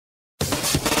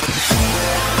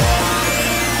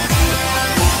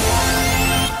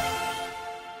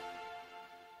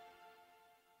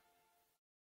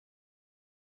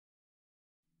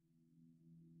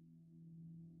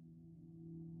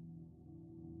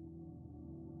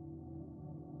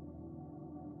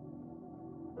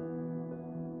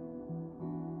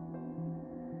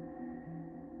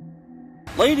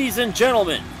Ladies and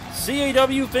gentlemen,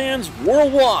 CAW fans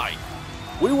worldwide,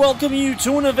 we welcome you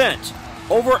to an event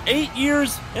over 8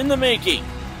 years in the making.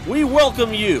 We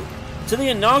welcome you to the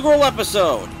inaugural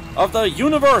episode of the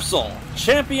Universal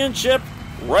Championship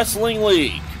Wrestling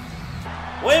League.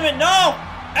 Wait a minute, no!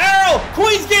 Arrow!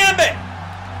 Queen's Gambit!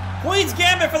 Queen's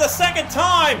Gambit for the second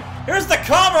time! Here's the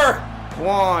cover!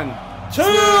 1, 2,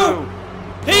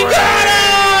 2, he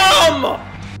got him!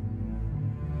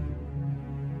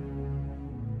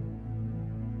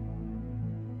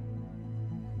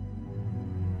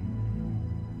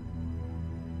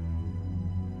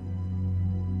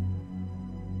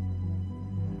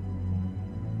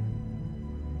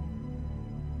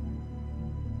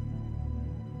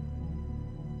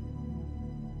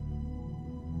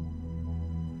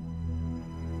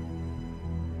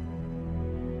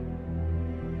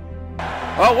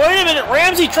 Oh, wait a minute,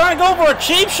 Ramsey trying to go for a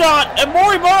cheap shot, and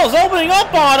Morimoto's opening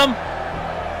up on him.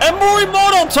 And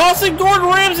Morimoto tossing Gordon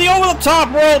Ramsay over the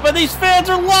top rope, and these fans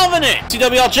are loving it.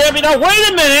 UCWL champion, now wait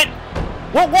a minute!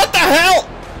 What the hell?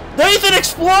 Nathan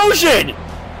Explosion!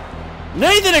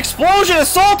 Nathan Explosion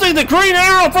assaulting the Green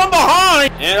Arrow from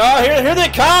behind! And here they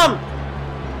come!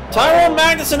 Tyrone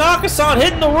Magnus and Akasan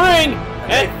hitting the ring.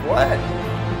 Hey, what?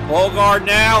 Bogard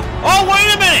now. Oh, wait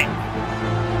a minute!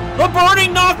 The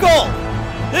Burning Knuckle!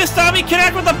 This time he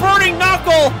connected with the Burning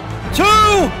Knuckle! 2!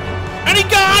 And he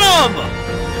got him!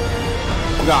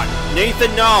 Oh God,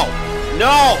 Nathan, no!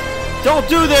 No! Don't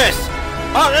do this!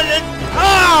 Oh!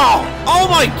 Oh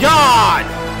my God!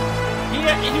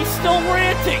 He's still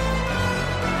ranting!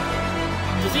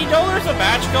 Does he know there's a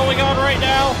match going on right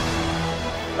now?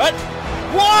 What?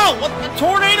 Whoa! What the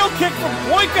tornado kick from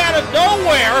Boyka out of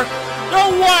nowhere!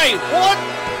 No way! What?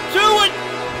 Do it!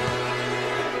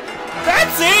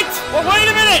 That's it! Well, wait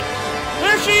a minute!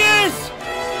 There she is!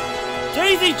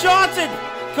 Daisy Johnson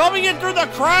coming in through the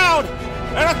crowd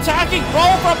and attacking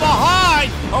Bo from behind!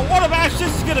 Oh, what a match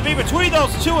this is going to be between those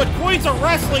two at Queens of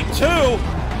Wrestling 2!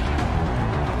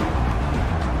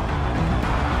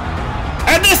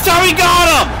 And this time he got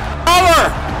him! Over!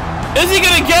 Is he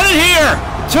going to get it here?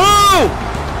 2!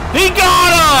 He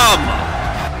got him!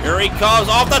 Here he comes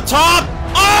off the top!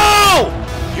 Oh!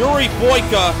 Yuri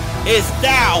Boyka is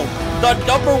now the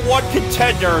 #1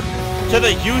 contender to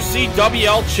the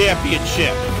UCWL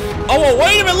Championship. Oh, well,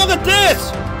 wait a minute, look at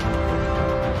this!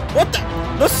 What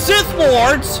the Sith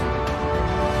Lords!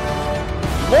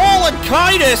 Maul and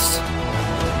Kaitis!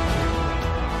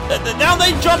 Now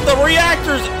they jump the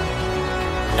reactors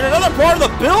in another part of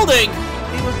the building!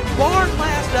 He was barred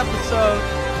last episode,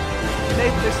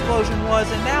 Nathan Explosion was,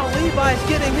 and now Levi's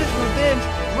getting his revenge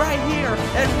right here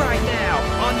and right now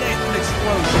on Nathan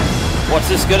Explosion. What's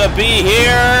this gonna be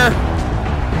here?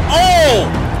 Oh!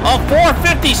 A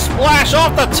 450 splash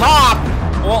off the top!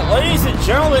 Well, ladies and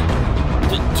gentlemen,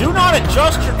 do not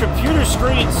adjust your computer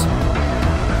screens.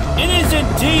 It is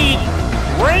indeed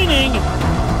raining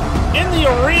in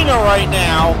the arena right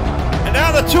now. And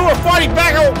now the two are fighting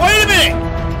back. Oh, wait a minute!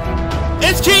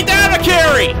 It's Keith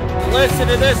Abakari! Listen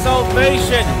to this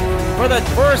ovation for the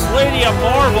First Lady of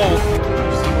Marvel.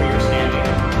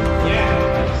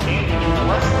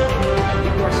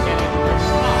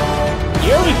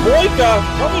 Yuri Boyka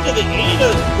coming to the aid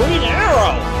of Green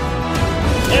Arrow.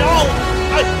 And oh,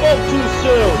 I spoke too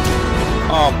soon.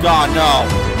 Oh God, no.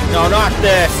 No, not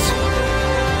this.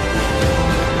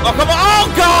 Oh, come on.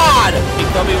 Oh God! He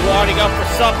could be winding up for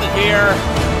something here.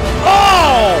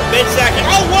 Oh! Mid-second.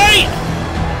 Oh, wait!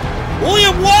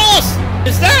 William Wallace!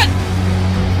 Is that?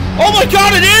 Oh my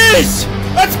God, it is!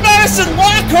 That's Madison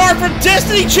Lockhart from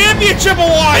Destiny Championship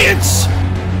Alliance!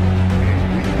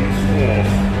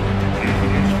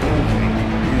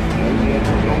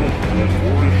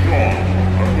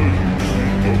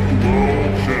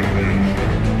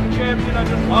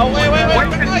 Oh, wait!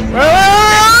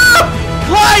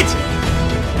 Light!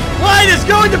 Light is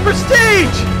going to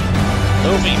Prestige!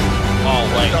 Looping. Oh,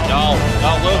 wait. No,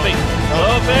 looping.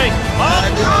 Looping.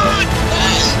 Oh, God!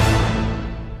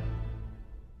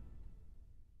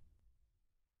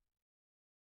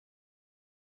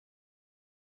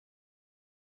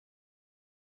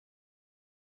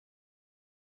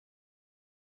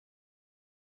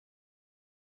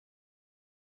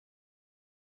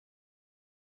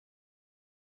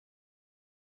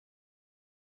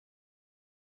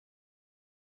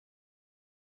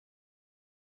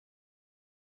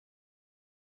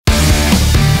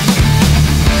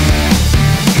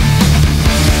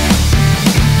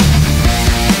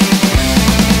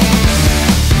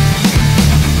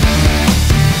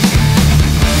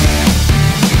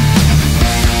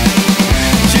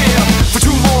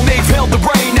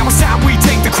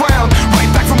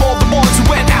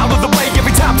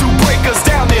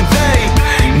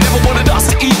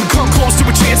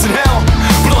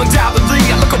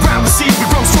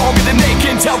 stronger than they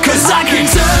can tell. Cause I can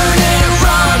turn and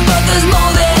run, but there's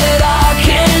more that I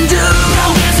can do.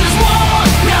 Now this is war,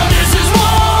 now this is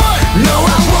war. No,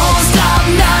 I won't stop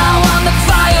now, I'm the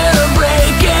fire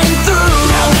breaking through.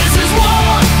 Now this is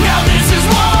war, now this is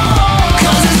war.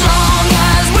 Cause as long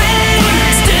as we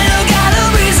still got a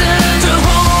reason to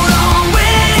hold on, we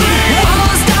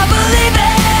won't stop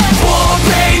believing. War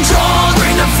pain draws,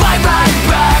 bring the fight right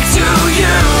back to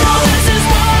you. Now this is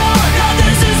war, now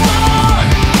this is war.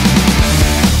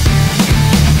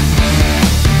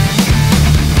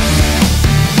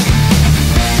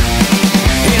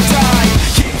 And I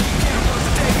keep those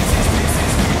daisies,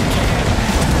 pieces we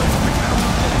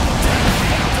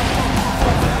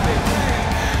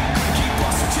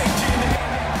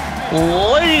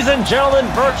Ladies and gentlemen,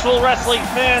 virtual wrestling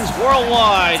fans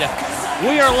worldwide,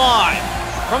 we are live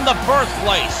from the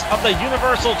birthplace of the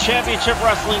Universal Championship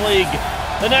Wrestling League,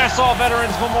 the Nassau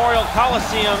Veterans Memorial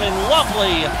Coliseum in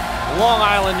lovely Long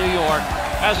Island, New York,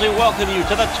 as we welcome you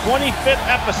to the 25th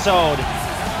episode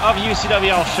of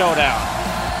UCWL Showdown.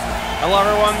 Hello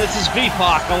everyone, this is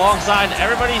VPOC alongside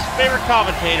everybody's favorite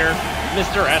commentator,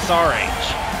 Mr.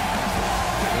 SRH.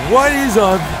 What is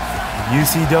up?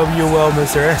 UCWL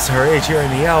Mr. SRH here in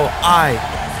the LI.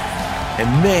 And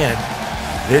man,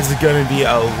 this is gonna be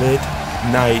a lit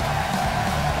night,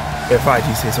 if I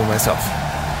do say so myself.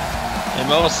 It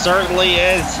most certainly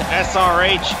is.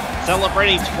 SRH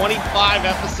celebrating 25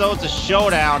 episodes of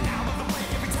Showdown.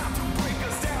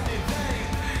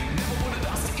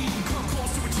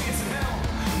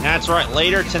 That's right,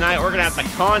 later tonight we're going to have the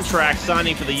contract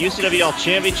signing for the UCWL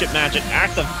Championship match at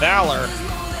Act of Valor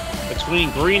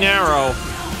between Green Arrow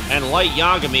and Light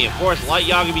Yagami. Of course, Light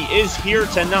Yagami is here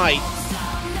tonight,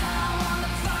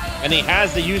 and he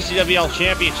has the UCWL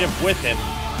Championship with him.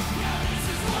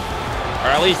 Or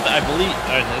at least, I believe,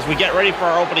 as we get ready for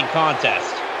our opening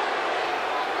contest.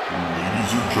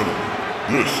 Ladies and gentlemen,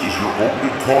 this is your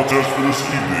opening contest for this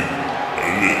evening,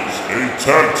 and it is a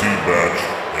tag team match,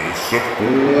 and it's set for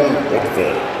one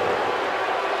fall.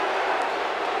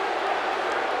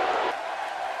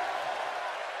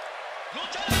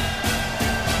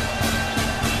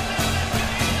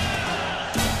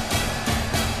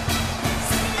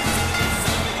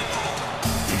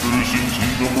 Introducing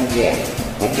team number one,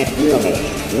 from the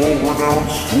foremost, world-renowned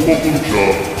School of Lucha,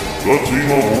 the team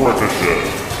of Ricochet,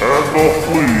 and the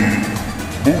Flea,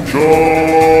 Mucha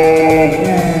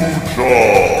Lucha.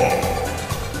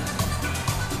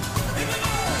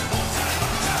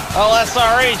 Well,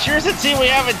 SRH, here's a team we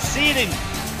haven't seen in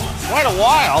quite a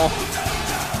while.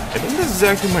 I think this is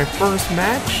actually my first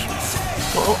match.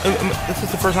 Well, this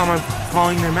is the first time I'm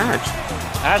calling their match.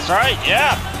 That's right,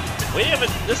 yeah. We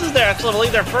haven't. This is I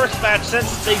believe their first match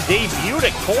since they debuted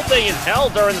at Cold Day in Hell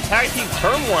during the Tag Team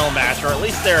Turmoil match, or at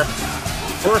least their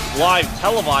first live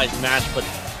televised match. But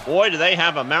boy, do they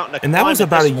have a mountain to climb. And that was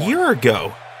about a year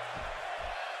ago.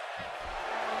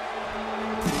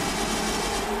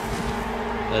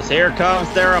 As here comes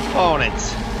their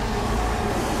opponents.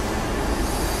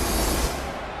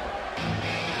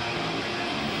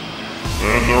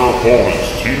 And their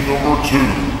opponents, team number two,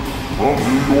 from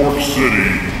New York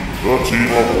City, the team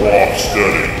of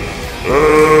Rocksteady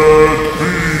and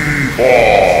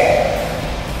Bebop.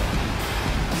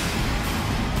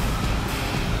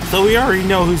 So we already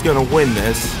know who's gonna win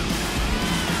this.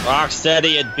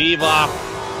 Rocksteady and Bebop.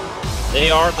 They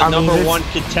are the number one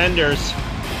contenders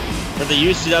for the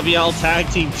UCWL Tag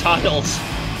Team titles.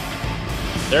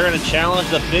 They're going to challenge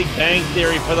the Big Bang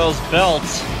Theory for those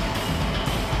belts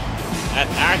at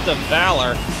Act of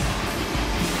Valor.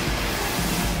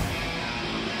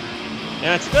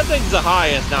 And it's a good thing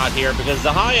Zahaya is not here, because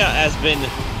Zahaya has been...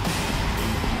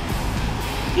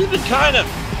 he's been kind of,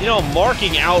 you know,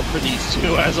 marking out for these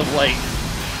two as of late.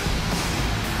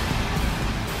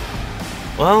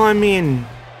 Well, I mean,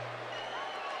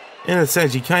 in a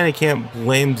sense, you kind of can't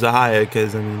blame Zahaya,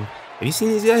 because, I mean, have you seen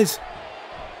these guys?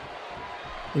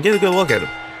 You get a good look at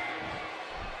them.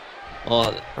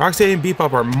 Well, Rocksteady and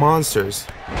Bebop are monsters.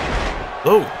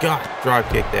 Oh, God, drop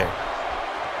kick there.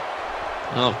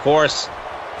 of course,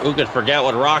 who could forget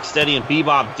what Rocksteady and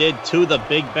Bebop did to the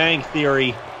Big Bang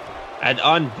Theory at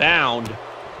Unbound.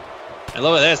 And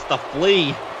look at this, the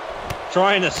Flea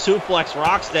trying to suplex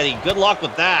Rocksteady. Good luck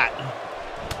with that.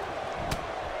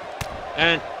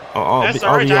 And I'll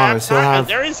be honest,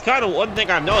 there is kind of one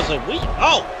thing I've noticed. Like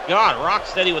oh, God,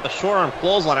 Rocksteady with a short arm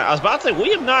clothesline. I was about to say,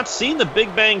 we have not seen the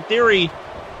Big Bang Theory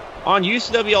on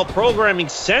UCWL programming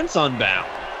since Unbound.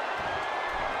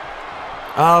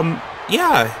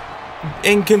 Yeah.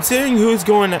 And considering who's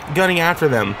gunning after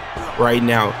them right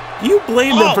now, do you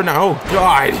blame them for now? Oh,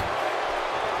 God.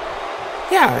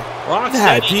 Yeah.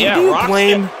 Rocksteady, Do you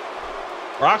blame?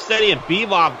 Rocksteady and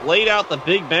Bebop laid out the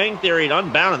Big Bang Theory and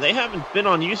Unbound, and they haven't been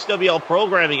on UCWL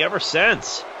programming ever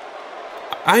since.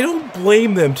 I don't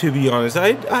blame them, to be honest.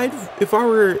 If I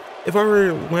were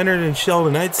Leonard and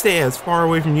Sheldon, I'd stay as far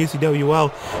away from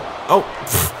UCWL. Oh,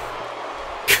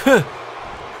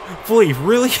 Flea,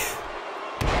 really?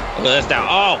 Look at this now.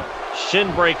 Oh,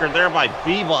 shin breaker there by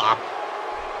Bebop.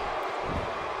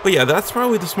 But yeah, that's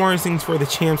probably the smartest things for the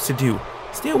champs to do.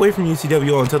 Stay away from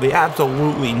UCWL until they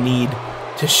absolutely need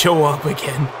to show up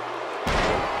again.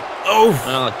 Oh!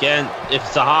 Well, again, if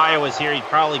Zahaya was here, he'd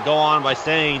probably go on by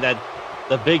saying that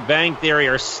the Big Bang Theory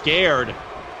are scared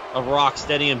of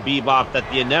Rocksteady and Bebop, that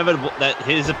the inevitable, that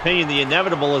his opinion, the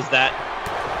inevitable is that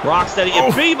Rocksteady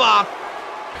and Bebop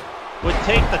would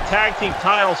take the tag team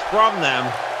titles from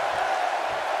them.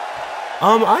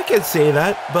 I could say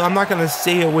that, but I'm not gonna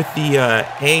say it with the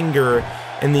anger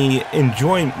and the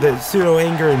enjoyment, the pseudo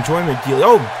anger enjoyment deal.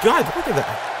 Oh God, look at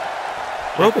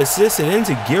that! Rope assisted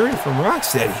into Gary from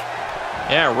Rocksteady.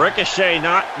 Yeah, Ricochet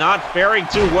not faring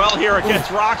too well here against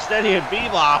Rocksteady and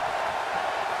Bebop.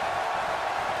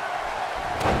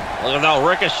 Look at that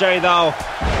Ricochet though,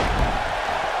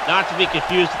 not to be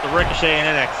confused with the Ricochet in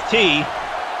NXT.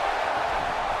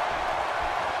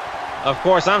 Of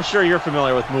course, I'm sure you're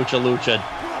familiar with Mucha Lucha,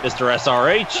 Mr.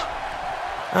 SRH.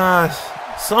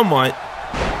 Somewhat.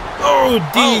 Oh,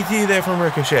 DDT there from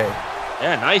Ricochet.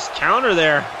 Yeah, nice counter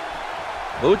there.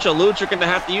 Mucha Lucha going to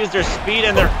have to use their speed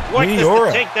and their quickness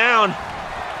to take down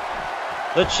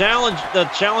the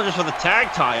challengers for the tag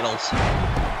titles.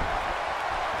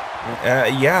 Yeah.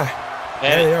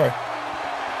 Yeah, they are.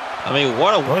 I mean,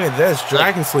 look at this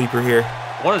Dragon Sleeper here.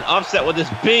 What an upset would this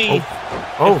be if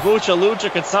Mucha Lucha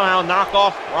could somehow knock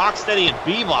off Rocksteady and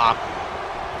Bebop.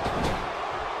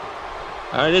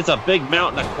 It's a big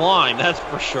mountain to climb, that's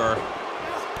for sure.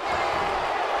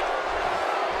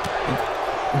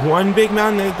 One big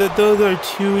mountain? Those are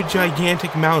two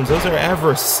gigantic mountains. Those are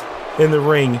Everests in the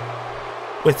ring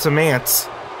with some ants.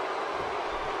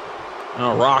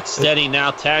 Oh, Rocksteady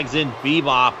now tags in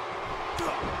Bebop.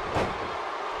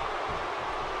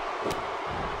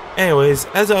 Anyways,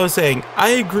 as I was saying, I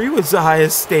agree with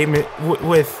Zahaya's statement,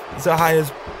 with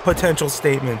Zahaya's potential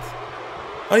statement.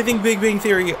 I think Big Bang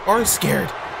Theory are scared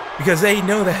because they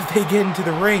know that if they get into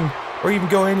the ring or even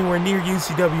go anywhere near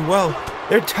UCWL,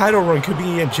 their title run could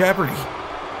be in jeopardy.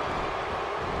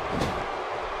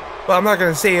 But I'm not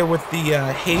going to say it with the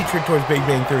hatred towards Big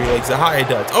Bang Theory like Zahaya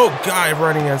does. Oh, God,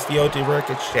 running as the Ote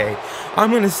Ricochet. I'm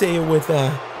going to say it with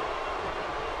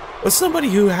somebody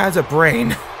who has a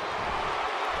brain.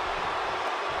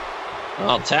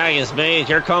 Well, tag is made.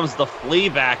 Here comes the Flea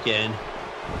back in.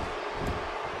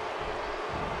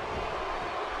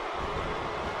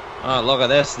 Oh, look at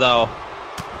this, though.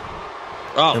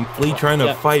 Oh, and Flea trying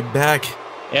to fight back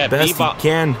best he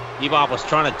can. Bebop was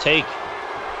trying to take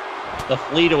the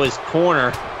Flea to his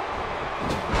corner.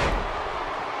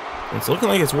 It's looking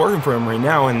like it's working for him right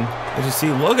now, and as you see,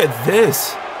 look at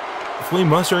this. Flea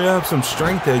mustering up some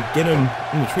strength to get him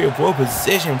in the tree of woe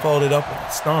position, followed it up with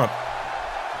a stomp.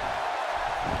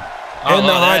 And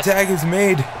the hot tag is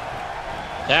made.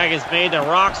 Tag is made to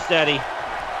Rocksteady.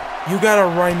 You got a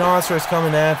rhinoceros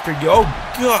coming after you. Oh,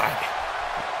 God.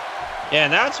 Yeah,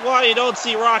 and that's why you don't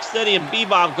see Rocksteady and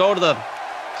Bebop go to the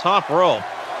top rope.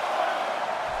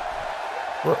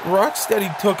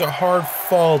 Rocksteady took a hard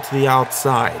fall to the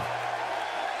outside.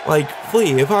 Like,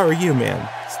 Flea, if I were you, man,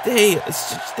 stay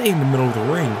in the middle of the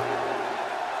ring.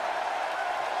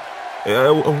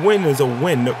 A win is a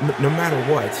win, no matter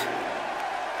what.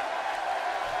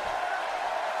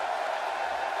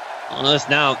 On this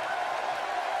now,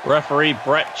 referee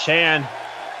Brett Chan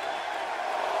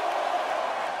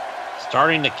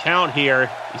starting to count here.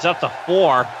 He's up to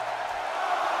 4.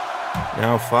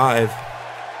 Now 5.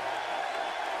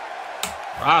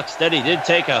 Rocksteady did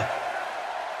take a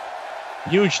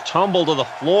huge tumble to the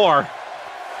floor.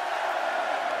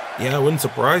 Yeah, it wouldn't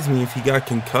surprise me if he got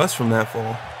concussed from that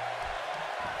fall.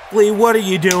 Flea, what are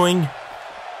you doing?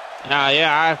 Yeah,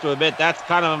 I have to admit, that's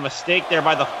kind of a mistake there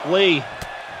by the Flea.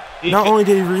 Not only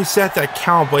did he reset that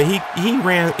count, but he's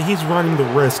running the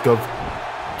risk of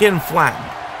getting flattened.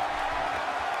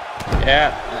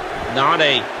 Yeah,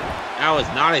 that was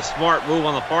not a smart move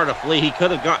on the part of Flea. He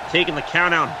could have taken the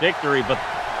count out victory, but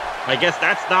I guess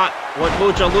that's not what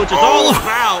Mucha Lucha is all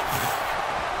about.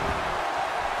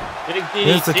 Big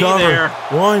Here's the DDT cover. there.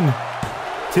 1,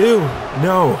 2,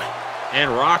 no.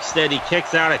 And Rocksteady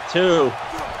kicks out at 2.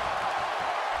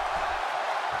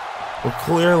 Well,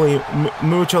 clearly,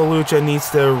 Mucha Lucha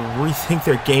needs to rethink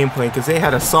their game plan because they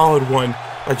had a solid one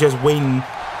by just waiting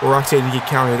for Rocksteady to get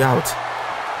counted out.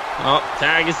 Oh,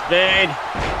 tag is made.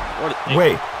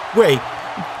 Wait.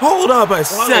 Hold up a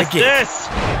second. What is this?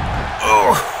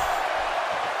 Oh.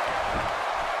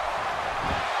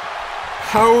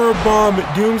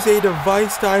 Powerbomb Doomsday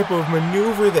Device type of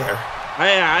maneuver there.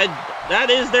 That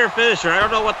is their finisher. I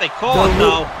don't know what they call it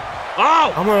though.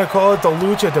 Oh! I'm gonna call it the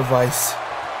Lucha Device.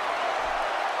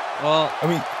 Well, I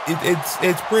mean,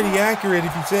 it's pretty accurate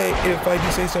if I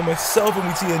do say so myself, and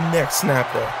we see a neck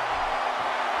snap there.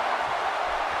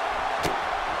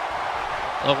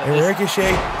 And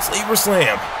Ricochet, sleeper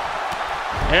slam.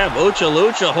 Yeah,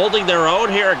 Lucha holding their own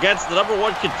here against the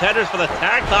 #1 contenders for the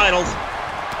tag titles.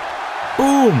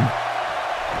 Boom!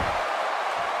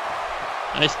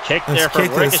 Nice kick there from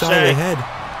kick to the side of the Ricochet. head.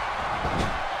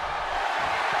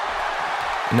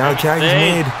 And now tag is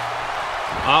made.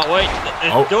 Oh, wait.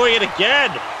 It's doing it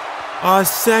again. A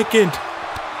second.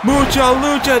 Mucha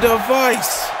Lucha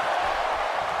Device.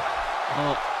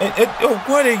 Oh.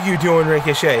 What are you doing,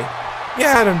 Ricochet? You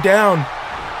had him down.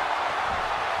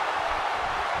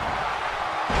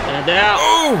 And now.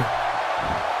 Oh!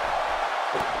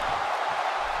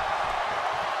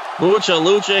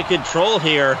 Lucha in control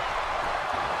here.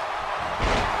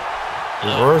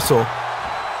 Reversal.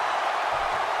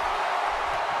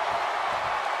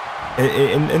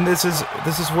 And this is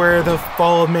where the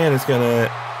fall of man is gonna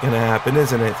happen,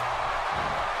 isn't it?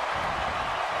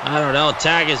 I don't know.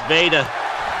 Tag is made to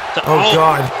oh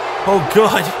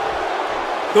God!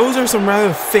 Those are some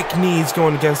rather thick knees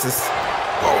going against this.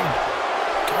 Oh,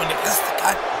 going against the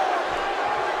gut.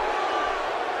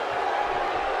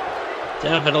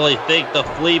 Definitely think the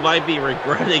Flea might be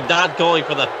regretting not going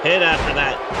for the pin after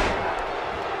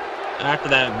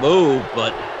that move,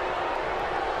 but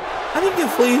I think the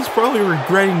Flea is probably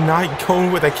regretting not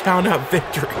going with a count-out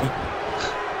victory.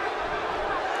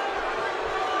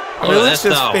 I mean, let's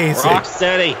just face it.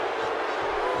 Rocksteady.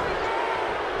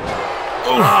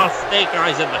 Oh, Snake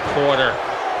Eyes in the corner.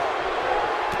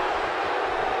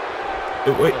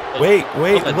 Wait,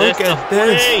 look at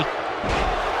this.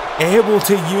 Able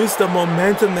to use the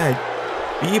momentum that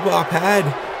Bebop had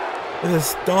with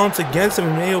his stomps against him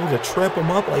and being able to trip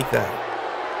him up like that.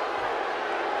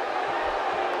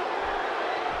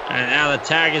 And now the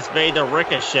tag is made to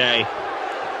Ricochet.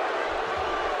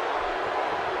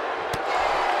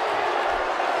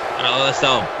 Oh,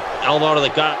 so elbow to the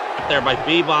gut there by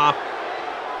Bebop.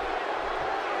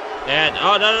 And,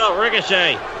 oh, no,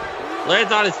 Ricochet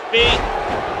lands on his feet.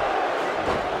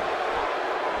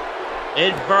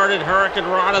 Inverted Hurricane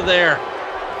Rana there.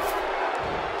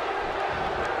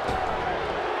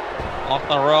 Off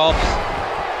the ropes.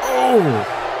 Oh!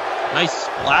 Nice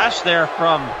splash there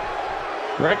from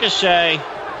Ricochet.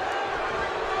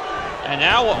 And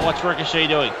now what's Ricochet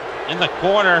doing? In the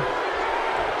corner.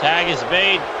 Tag is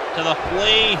made to the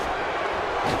Flea.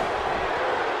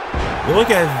 Look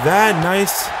at that.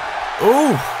 Nice.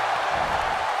 Ooh.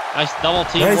 Nice double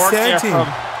team nice work there team. from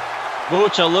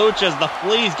Lucha. The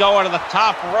Flea's going to the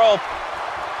top rope.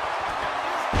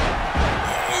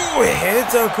 Ooh,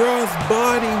 heads across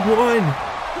body. One.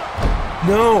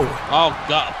 No. Oh,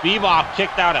 God. Bebop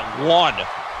kicked out at 1.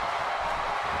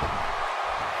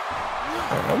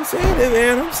 I'm saying it,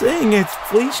 man. I'm saying it.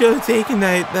 Flea should have taken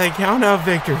that count-out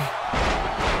victory.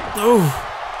 Oh.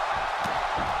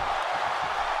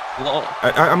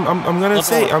 I'm gonna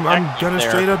say, I'm gonna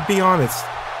straight up be honest.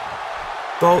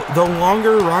 The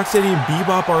longer Rocksteady and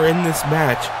Bebop are in this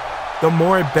match, the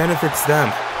more it benefits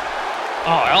them.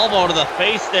 Oh, elbow to the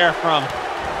face there from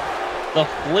the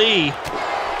Flea.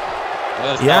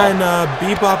 Yeah, and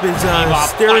Bebop is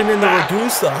staring in the ragu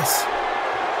sauce.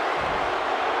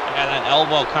 And an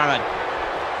elbow kind of.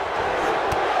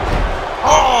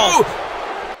 Oh!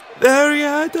 There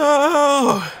you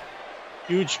go!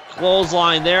 Huge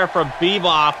clothesline there from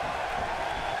Bebop.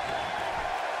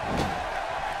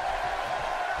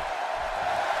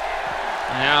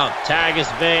 Now, tag is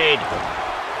made.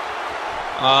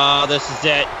 This is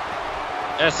it.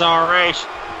 SRH.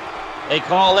 They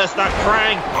call this the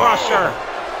Krang Crusher.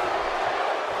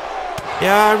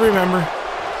 Yeah, I remember.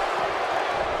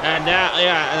 And now,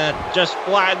 just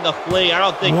flatten the Flea. I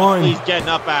don't think the Flea's getting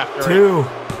up after 2, it.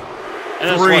 And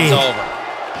this 3. one's over.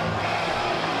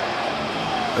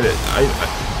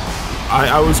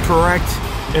 I was correct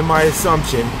in my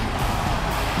assumption.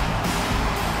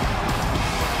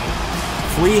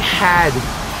 Flea had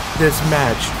this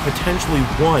match potentially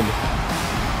won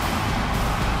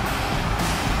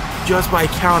just by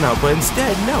countout, but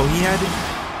instead, no, he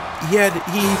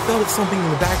felt something in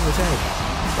the back of his head.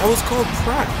 That was called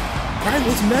pride. Pride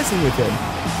was messing with him.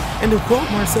 And to quote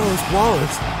Marcellus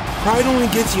Wallace, pride only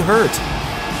gets you hurt.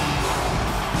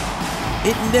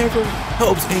 It never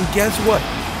helps, and guess what?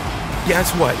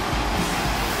 guess what?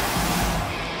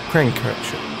 Crane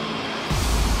correction.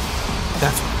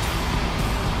 That's what.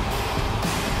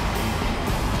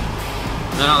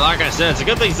 No, like I said, it's a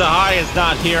good thing Zahai is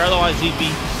not here. Otherwise, he'd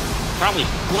be probably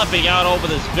flipping out over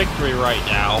this victory right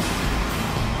now.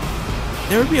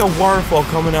 There would be a waterfall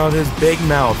coming out of his big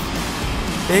mouth.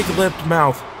 Big-lipped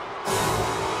mouth.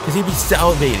 Because he'd be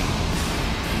salivating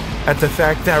at the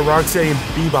fact that Rocksteady and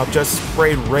Bebop just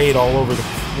sprayed Raid all over the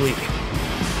fleet.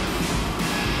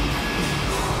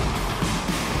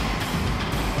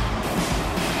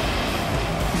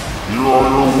 Here are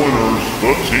your winners,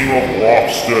 the team of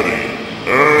Rocksteady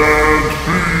and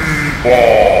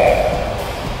Bebop.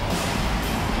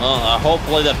 Well,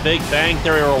 hopefully the Big Bang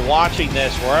Theory are watching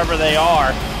this wherever they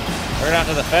are. They're going to have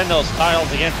to defend those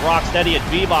titles against Rocksteady and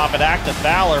Bebop and Act of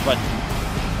Valor, but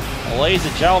ladies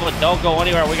and gentlemen, don't go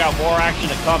anywhere. We got more action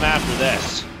to come after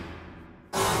this.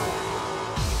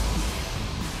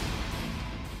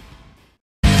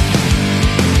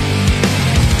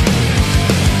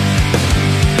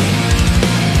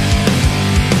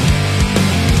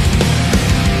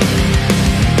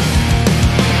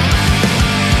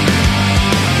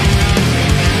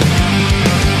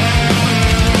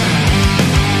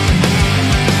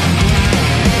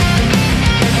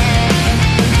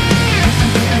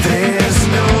 There's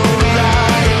no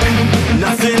light,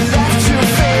 nothing left to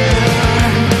face.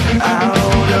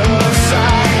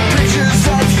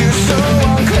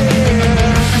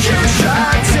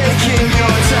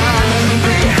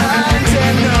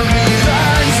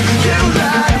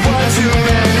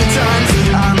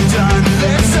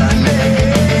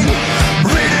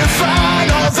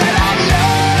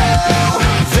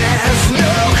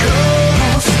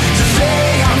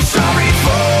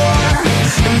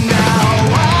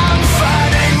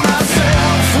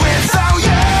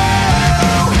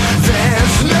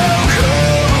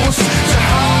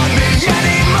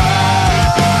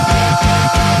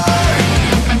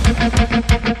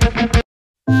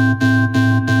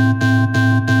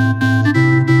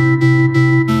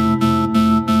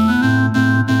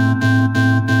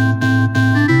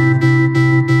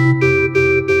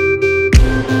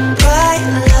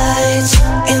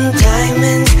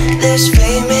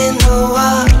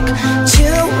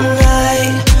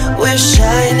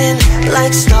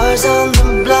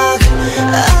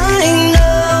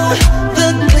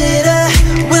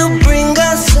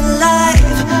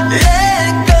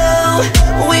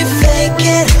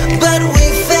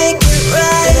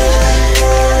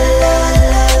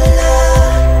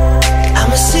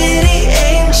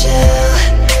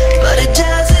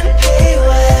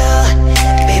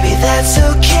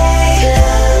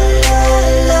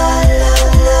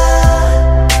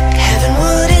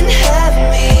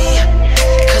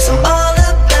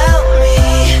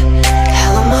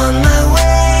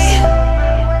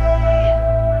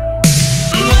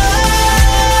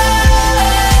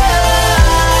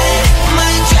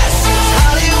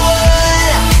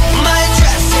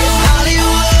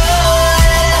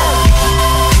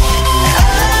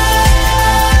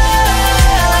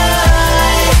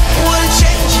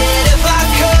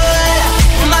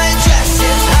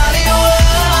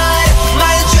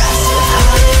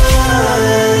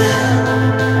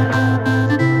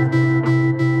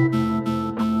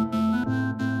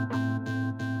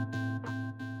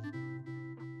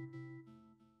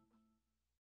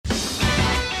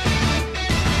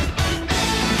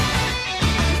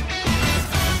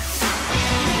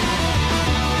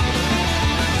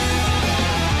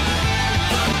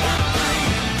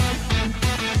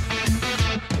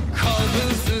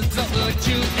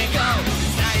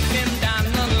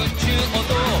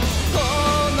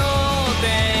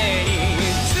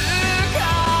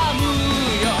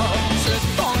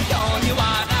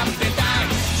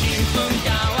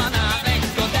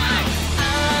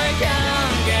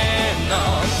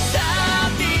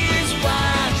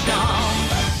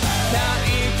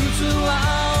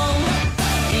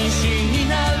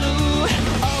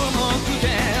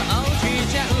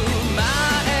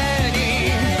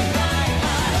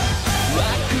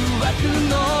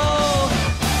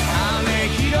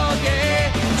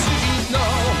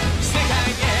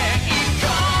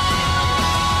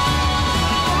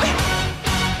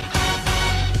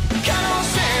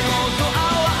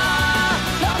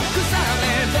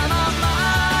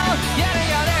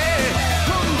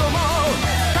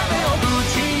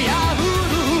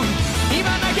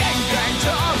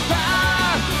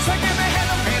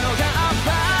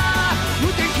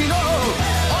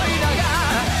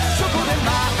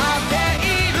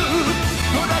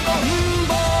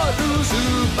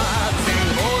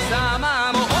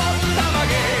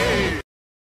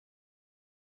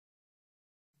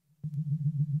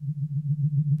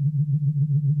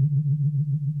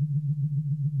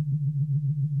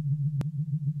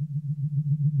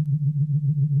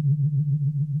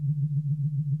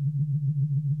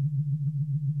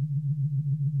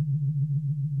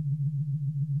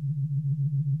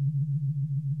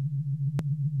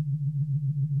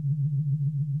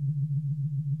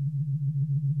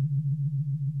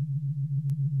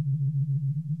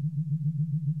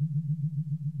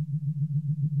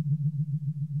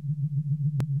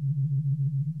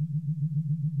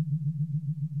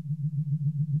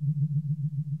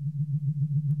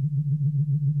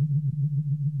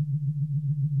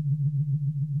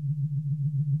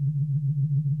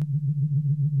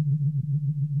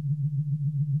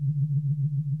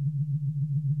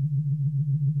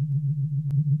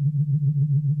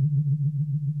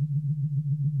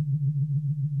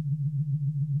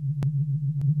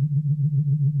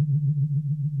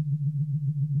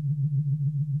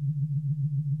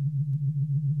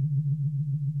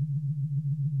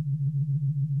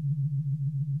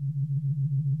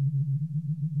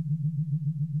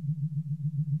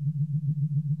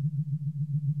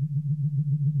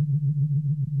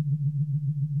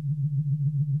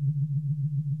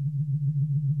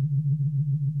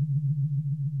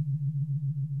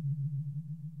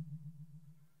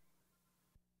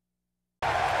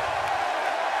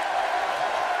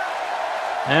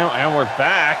 And we're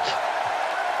back.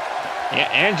 Yeah,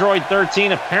 Android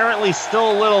 13 apparently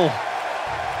still a little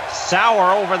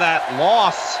sour over that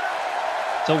loss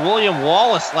to William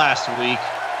Wallace last week.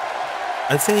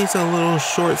 I'd say he's a little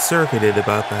short-circuited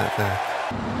about that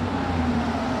fact.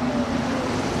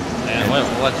 And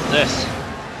what's this?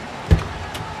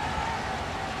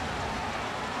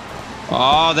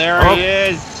 Oh, there he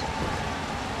is.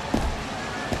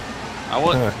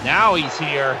 Now he's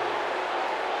here.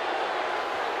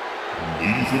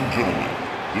 Ladies and gentlemen,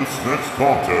 this next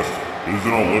contest is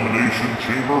an Elimination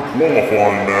Chamber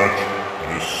qualifying match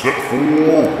and is set for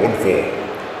one fall.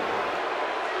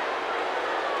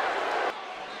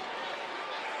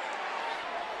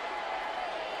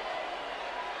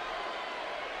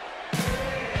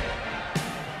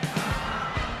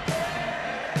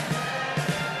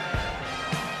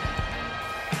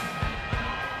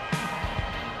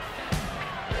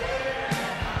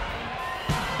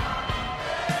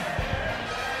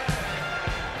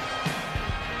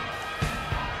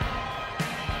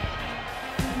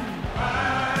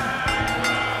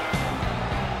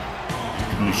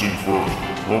 Introducing first,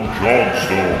 from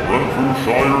Johnstone,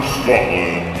 Renfrewshire,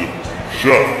 Scotland,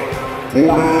 Chef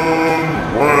Gordon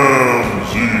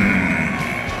Ramsay.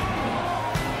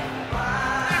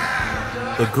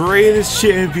 The greatest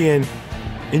champion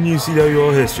in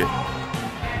UCWL history.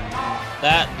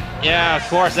 Yeah, of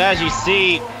course, as you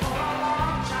see,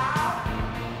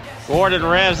 Gordon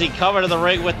Ramsay coming to the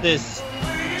ring with this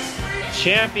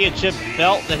championship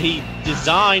belt that he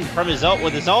designed from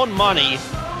with his own money.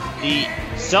 The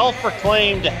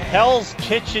self-proclaimed Hell's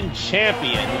Kitchen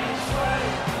champion.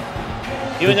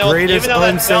 The greatest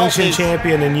unsanctioned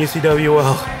champion in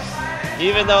UCWL.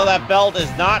 Even though that belt is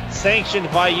not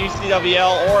sanctioned by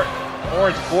UCWL or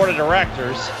its board of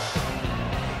directors.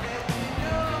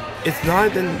 It's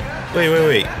not then.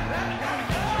 Wait.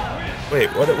 Wait,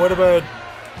 what about?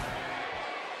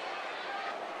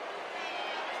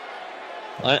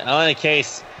 In any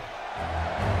case.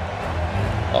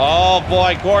 Oh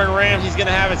boy, Gordon Ramsay's gonna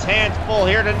have his hands full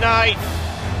here tonight.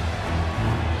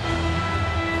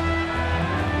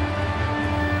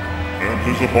 And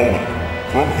his opponent,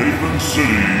 from Haven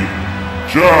City,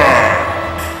 Jack.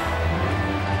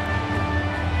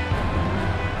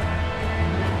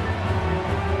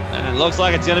 And it looks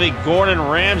like it's gonna be Gordon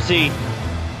Ramsay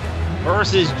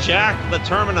versus Jack to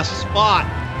determine a spot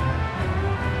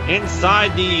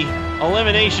inside the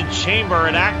Elimination Chamber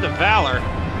at Act of Valor.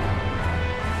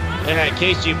 And in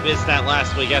case you missed that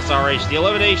last week, SRH, the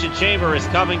Elimination Chamber is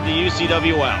coming to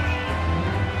UCWL.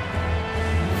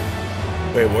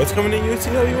 Wait, what's coming to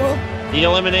UCWL? The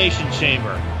Elimination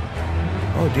Chamber.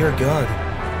 Oh, dear God.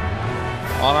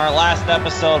 On our last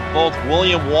episode, both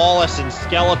William Wallace and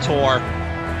Skeletor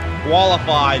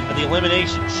qualified for the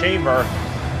Elimination Chamber.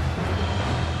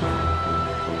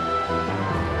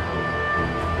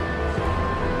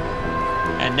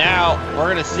 And now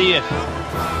we're going to see if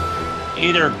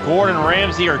either Gordon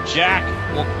Ramsay or Jack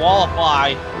will qualify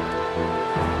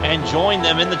and join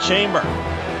them in the chamber.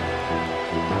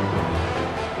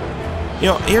 You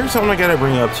know, here's something I gotta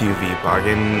bring up to you, VPOG,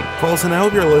 and Paulson, I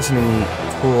hope you're listening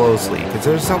closely, because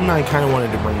there's something I kind of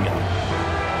wanted to bring up.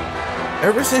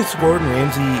 Ever since Gordon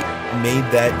Ramsay made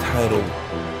that title,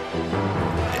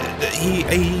 he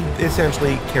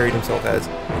essentially carried himself as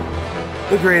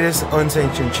the greatest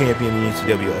unsanctioned champion in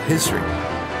UCWL history.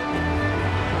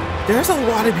 There's a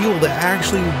lot of people that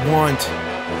actually want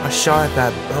a shot at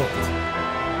that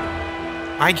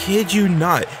belt. I kid you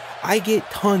not. I get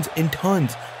tons and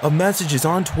tons of messages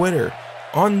on Twitter,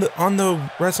 on the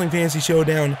Wrestling Fantasy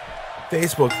Showdown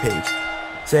Facebook page,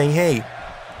 saying, "Hey,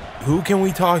 who can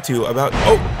we talk to about?"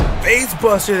 Oh, face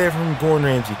buster there from Gordon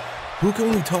Ramsay. Who can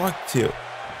we talk to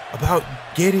about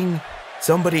getting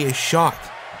somebody a shot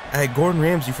at Gordon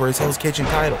Ramsay for his Hell's Kitchen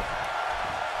title?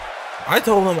 I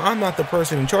told him I'm not the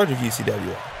person in charge of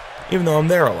UCWL, even though I'm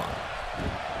there a lot.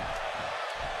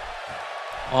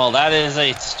 Well, that is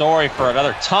a story for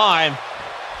another time.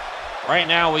 Right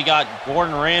now, we got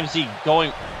Gordon Ramsay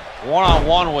going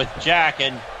one-on-one with Jack,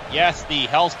 and yes, the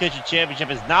Hell's Kitchen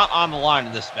Championship is not on the line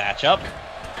in this matchup.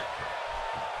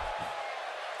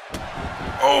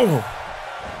 Oh!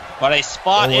 But a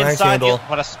spot inside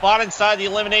the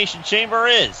Elimination Chamber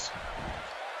is.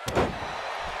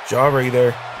 Jawbreaker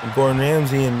there from Gordon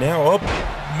Ramsay, and now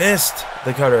missed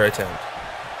the cutter attempt.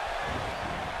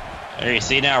 There you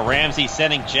see now Ramsay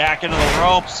sending Jack into the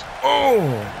ropes. Oh!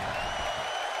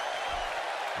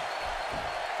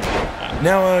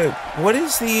 Now, what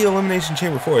is the Elimination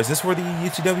Chamber for? Is this for the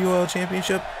UCWL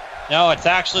Championship? No, it's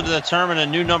actually to determine a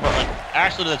new number.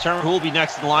 Actually to determine who will be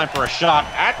next in line for a shot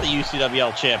at the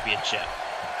UCWL Championship.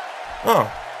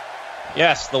 Oh,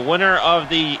 Yes, the winner of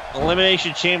the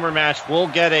Elimination Chamber match will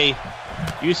get a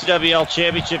UCWL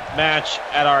Championship match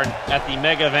at the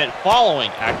mega event following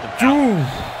Active Power.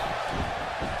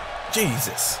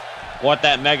 Jesus. What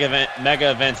that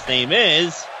mega event's name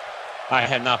is, I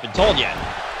have not been told yet.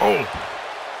 Oh.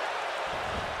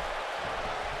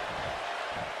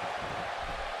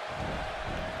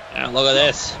 And look at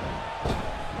this.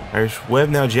 Irish Whip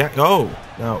now, Jack. Oh,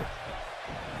 no.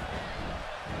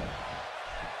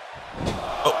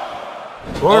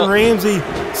 Oh. Gordon Ramsay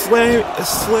slamming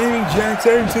Jack's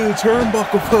head into the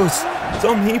turnbuckle post.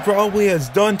 Something he probably has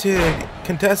done to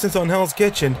contestants on Hell's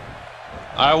Kitchen.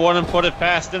 I wouldn't put it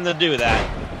past him to do that.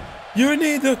 You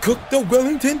need to cook the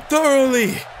Wellington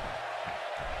thoroughly.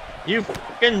 You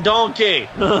fucking donkey.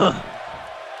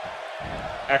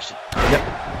 Actually,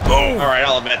 Oh. all right,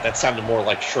 I'll admit that sounded more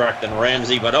like Shrek than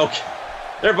Ramsey, but okay.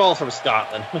 They're both from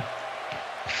Scotland.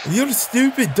 You're a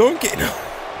stupid donkey.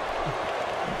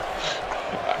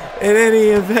 In any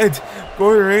event,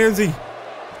 Gordon Ramsay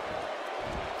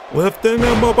lifting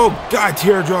him up. Oh, God,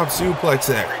 teardrop suplex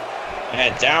there.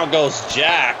 And down goes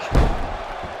Jack.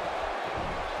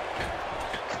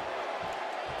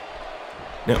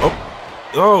 Now,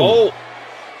 oh.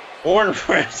 Gordon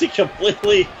Ramsay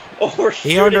completely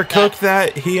overshooting. He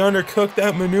undercooked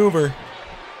that maneuver.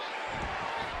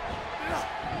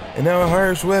 And now a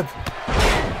Irish Whip.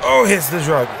 Oh, hits the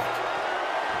drug.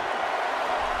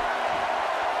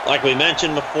 Like we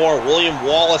mentioned before, William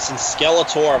Wallace and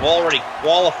Skeletor have already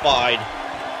qualified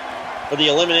for the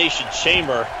Elimination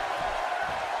Chamber.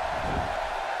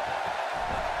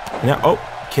 Now, oh,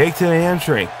 kick to the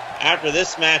hamstring. After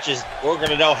this match, we're going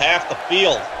to know half the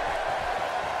field.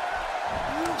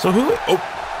 So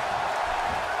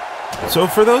So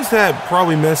for those that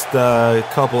probably missed a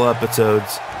couple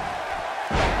episodes,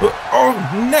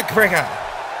 neck breaker.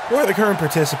 Who are the current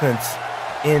participants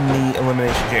in the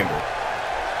Elimination Chamber?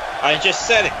 I just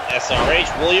said it.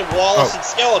 SRH, William Wallace, and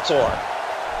Skeletor.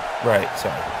 Right,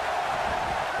 sorry.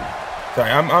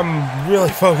 I'm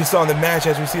really focused on the match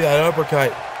as we see that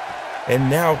uppercut. And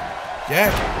now,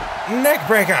 Jack, neck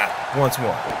breaker once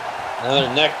more. Another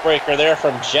neck breaker there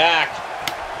from Jack.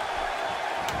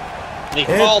 And he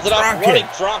follows it up, running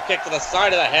drop kick to the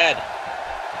side of the head.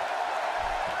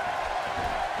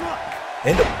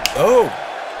 And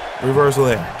reversal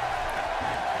there.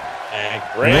 And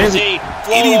Ramsey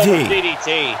flow over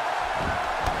DDT.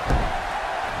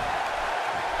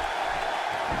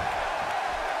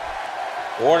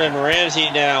 Gordon Ramsay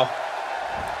now.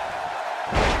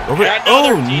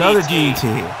 Another DDT.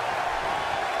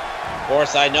 Of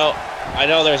course, I know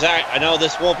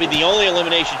this won't be the only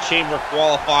Elimination Chamber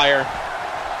qualifier.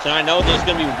 So I know there's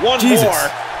going to be one more.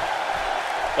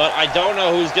 But I don't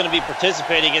know who's going to be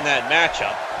participating in that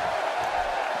matchup.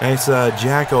 Nice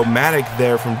Jack-O-Matic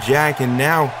there from Jack, and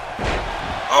now,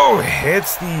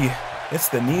 hits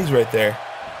the knees right there.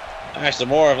 Actually,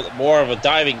 more of a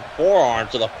diving forearm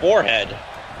to the forehead.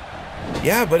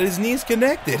 Yeah, but his knees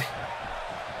connected.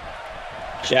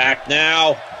 Jack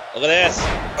now. Look at this.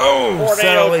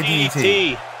 Satellite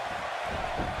DDT.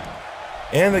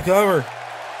 And the cover.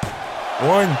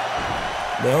 One.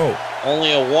 No.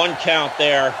 Only a 1 count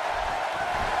there.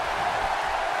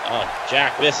 Oh,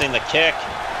 Jack missing the kick.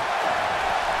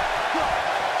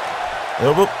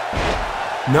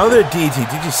 Another DDT.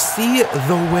 Did you see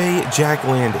the way Jack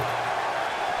landed?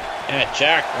 Yeah,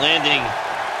 Jack landing.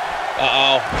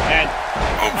 And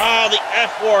the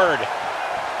F word.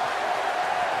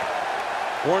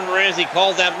 Gordon Ramsay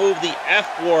calls that move the F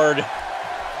word.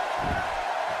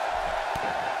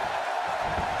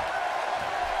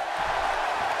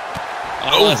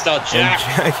 That's now Jack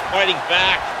fighting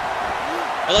back.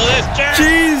 And look at this, Jack!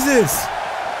 Jesus!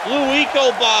 Blue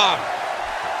Eco Bomb.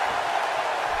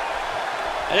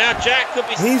 And now Jack could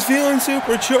be... He's feeling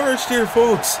supercharged here,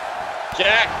 folks.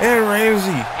 Jack. And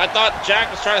Ramsay. I thought Jack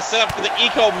was trying to set up for the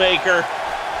Eco Maker.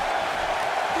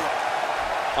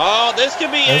 Oh, this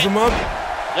could be it. Him up.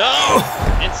 No.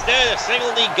 Instead, a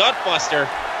single knee gutbuster.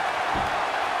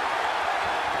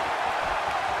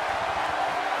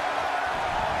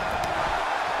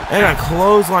 And a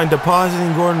clothesline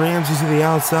depositing Gordon Ramsay to the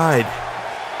outside.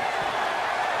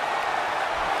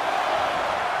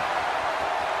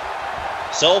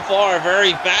 So far, a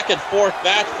very back and forth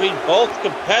match between both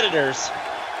competitors.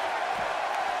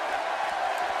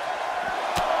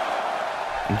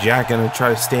 Jack gonna try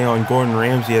to stay on Gordon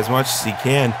Ramsay as much as he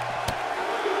can.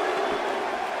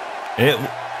 And it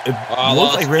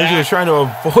looked like Ramsay was trying to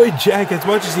avoid Jack as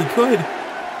much as he could.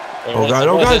 Oh God,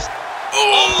 oh God.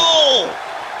 Oh!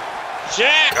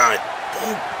 Jack! God,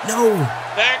 no.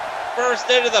 Back first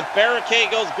into the barricade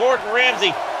goes Gordon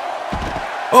Ramsay.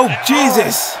 Oh,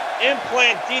 Jesus.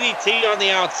 Implant DDT on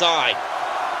the outside.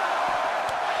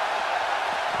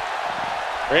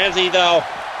 Ramsey, though,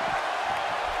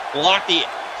 blocked the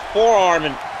forearm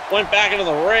and went back into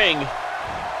the ring.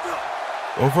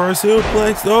 Go for a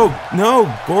suplex. Oh, no.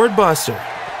 Board buster.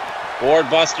 Board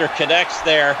buster connects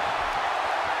there.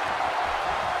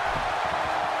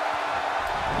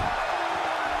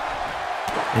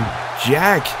 And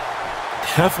Jack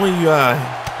definitely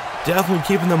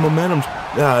keeping the momentum.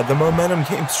 The momentum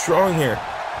came strong here.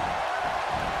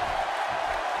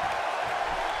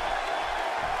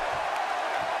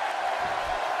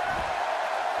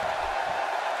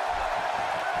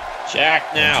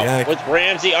 Jack now with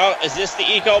Ramsey. Oh, is this the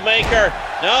Eco Maker?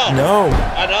 No. No.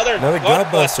 Another gut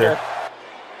buster.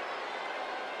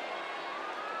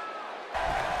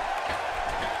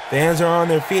 Fans are on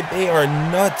their feet. They are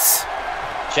nuts.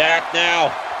 Jack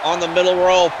now on the middle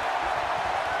rope.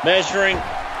 Measuring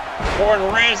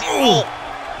Gordon Ramsay. Oh,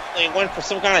 he went for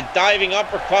some kind of diving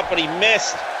uppercut, but he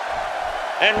missed.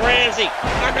 And Ramsey.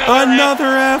 Another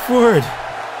F word.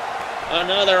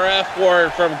 Another F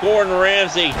word from Gordon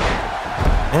Ramsay.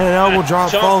 And an elbow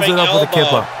drop, follows it up with a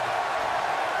kipper.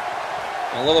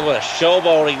 A little bit of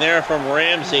showboating there from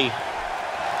Ramsey.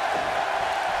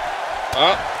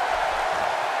 Oh.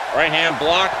 Right hand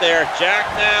block there. Jack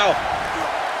now.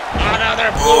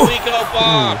 Another blue Eco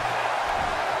bomb.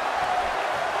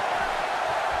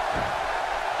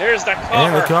 Here's the cover.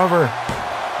 And the cover.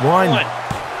 One,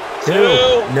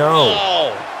 two. No.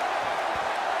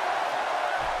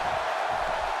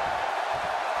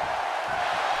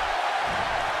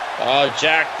 Oh,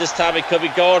 Jack, this time he could be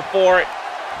going for it.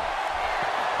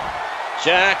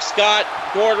 Jack's got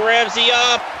Gordon Ramsay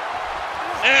up.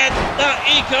 And the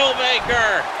Eco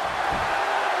Maker.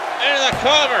 And the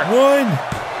cover. 1,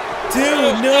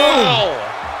 2, no.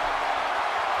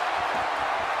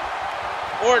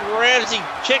 Gordon Ramsay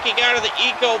kicking out of the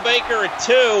Eco Maker at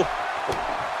 2.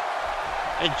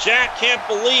 And Jack can't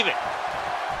believe it.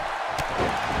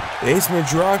 Basement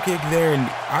drop kick there, and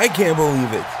I can't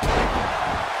believe it.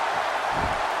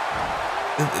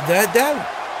 That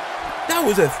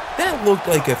looked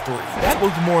like a 3. That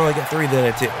looked more like a 3 than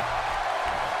a 2.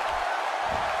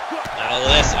 Now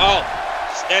this,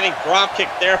 standing drop kick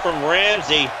there from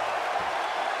Ramsey.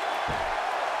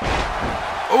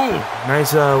 Oh,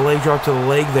 nice leg drop to the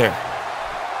leg there.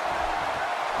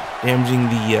 Damaging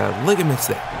the ligaments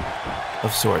there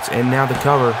of sorts. And now the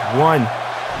cover. 1.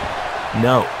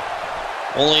 No.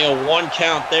 Only a 1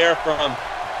 count there from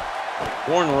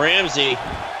Gordon Ramsay.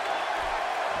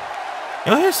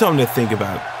 Now here's something to think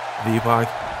about, VPOC.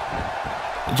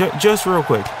 Just real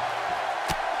quick.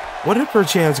 What if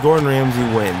perchance Gordon Ramsay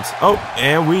wins? Oh,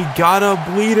 and we got a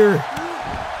bleeder.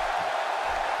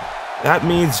 That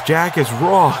means Jack is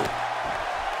raw.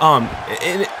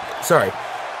 Sorry.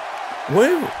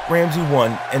 What if Ramsay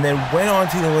won and then went on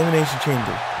to the Elimination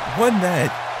Chamber, won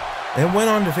that, and went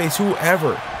on to face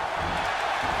whoever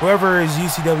is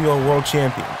UCWL World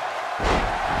Champion?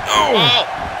 Oh! Wow.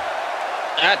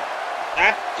 That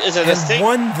is a distinct... And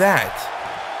won that.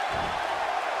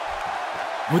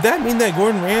 Would that mean that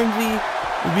Gordon Ramsay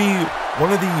would be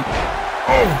one of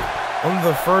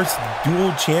the first dual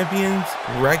champions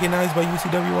recognized by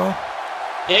UCWL?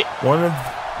 One of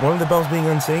the belts being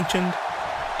unsanctioned?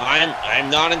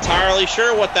 I'm not entirely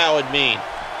sure what that would mean.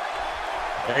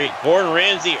 Gordon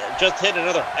Ramsay just hit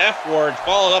another F word,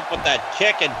 followed up with that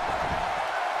kick, and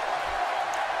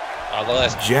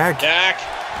Jack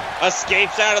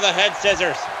escapes out of the head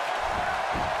scissors.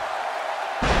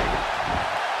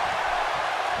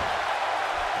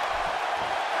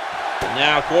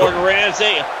 Now Gordon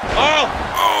Ramsay.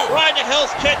 Right to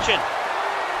Hell's Kitchen.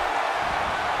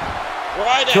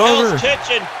 Right to Hell's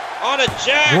Kitchen on a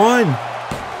Jack. 1,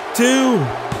 2,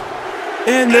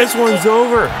 and this one's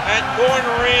over. And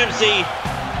Gordon Ramsay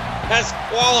has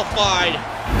qualified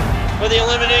for the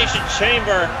Elimination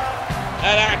Chamber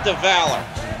at Act of Valor.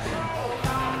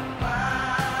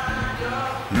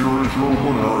 Here is your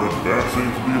winner,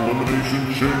 advancing to the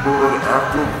Elimination Chamber at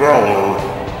Act of Valor,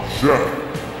 Jack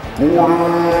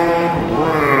Gordon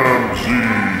Ramsay.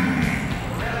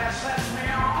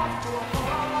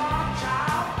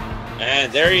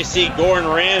 And there you see Gordon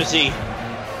Ramsay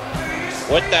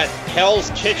with that Hell's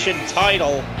Kitchen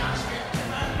title.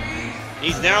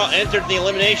 He's now entered the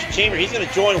Elimination Chamber. He's going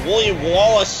to join William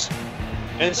Wallace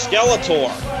and Skeletor.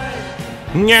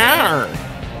 Nyar.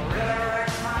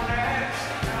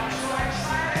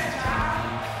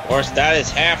 Of course, that is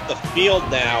half the field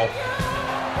now.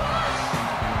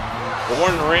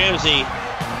 Gordon Ramsay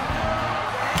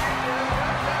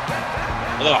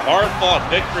with a hard-fought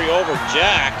victory over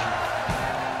Jack.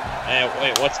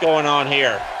 Wait, what's going on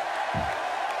here?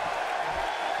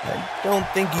 I don't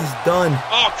think he's done.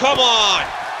 Oh, come on!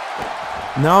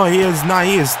 No, he is not.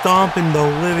 He is stomping the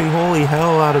living holy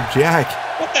hell out of Jack.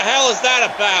 What the hell is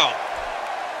that about?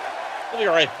 We'll be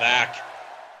right back.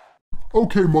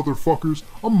 Okay, motherfuckers,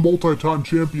 I'm multi-time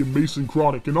champion Mason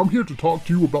Chronic, and I'm here to talk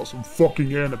to you about some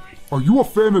fucking anime. Are you a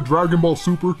fan of Dragon Ball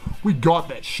Super? We got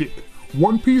that shit.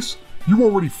 One Piece? You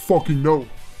already fucking know.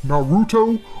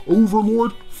 Naruto?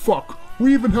 Overlord? Fuck.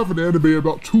 We even have an anime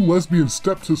about 2 lesbian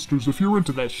stepsisters if you're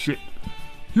into that shit.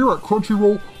 Here at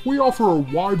Crunchyroll, we offer a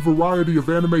wide variety of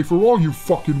anime for all you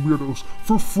fucking weirdos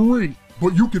for free.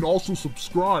 But you can also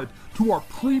subscribe to our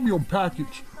premium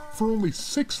package for only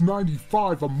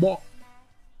 $6.95 a month.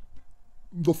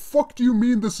 The fuck do you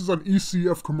mean this is an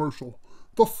ECF commercial?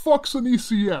 The fuck's an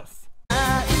ECF?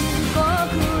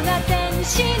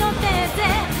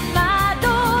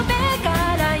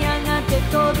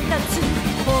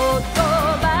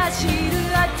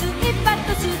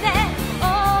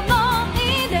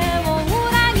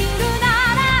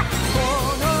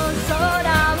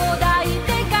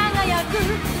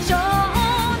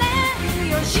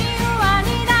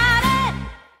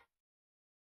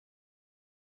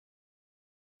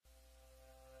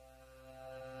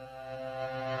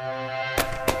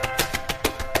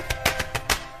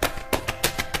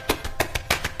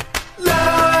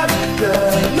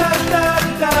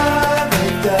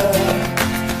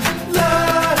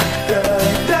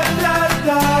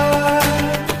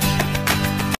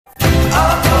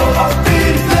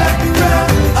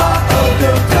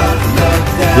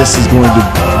 This is going to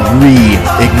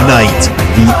reignite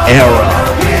the era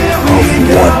of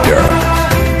wonder.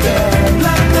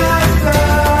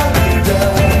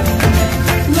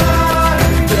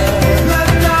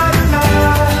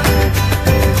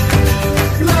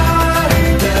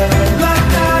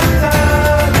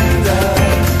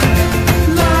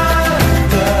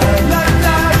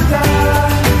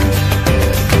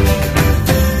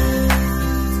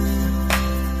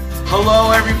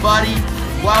 Hello everybody,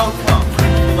 welcome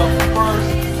to the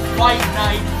first fight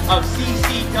night of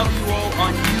CCWO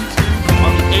on YouTube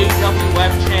on the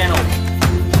AWF channel.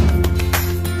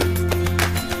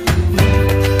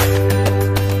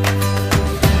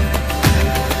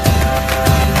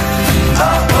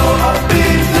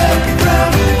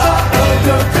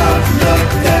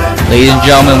 Ladies and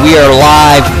gentlemen, we are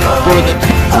live for the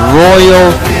Royal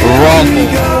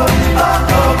Rumble.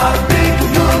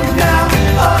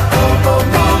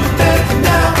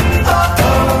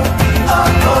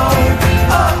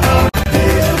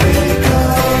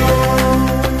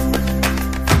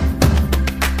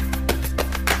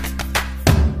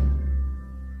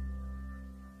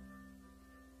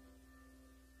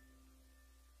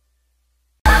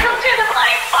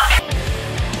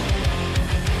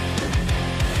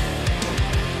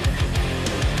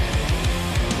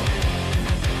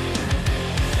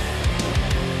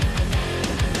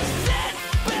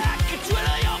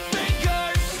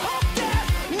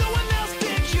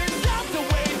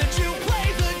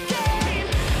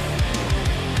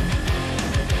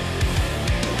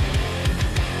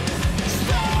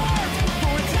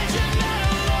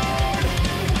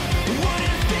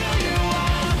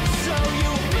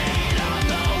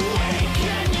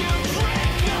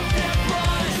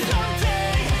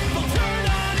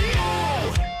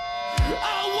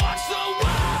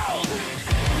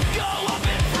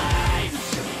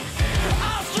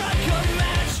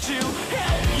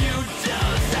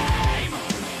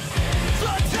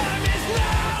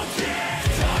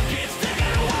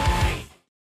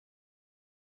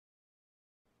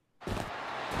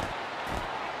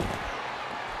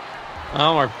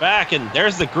 Oh, we're back, and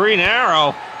there's the Green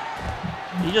Arrow.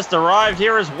 He just arrived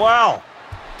here as well.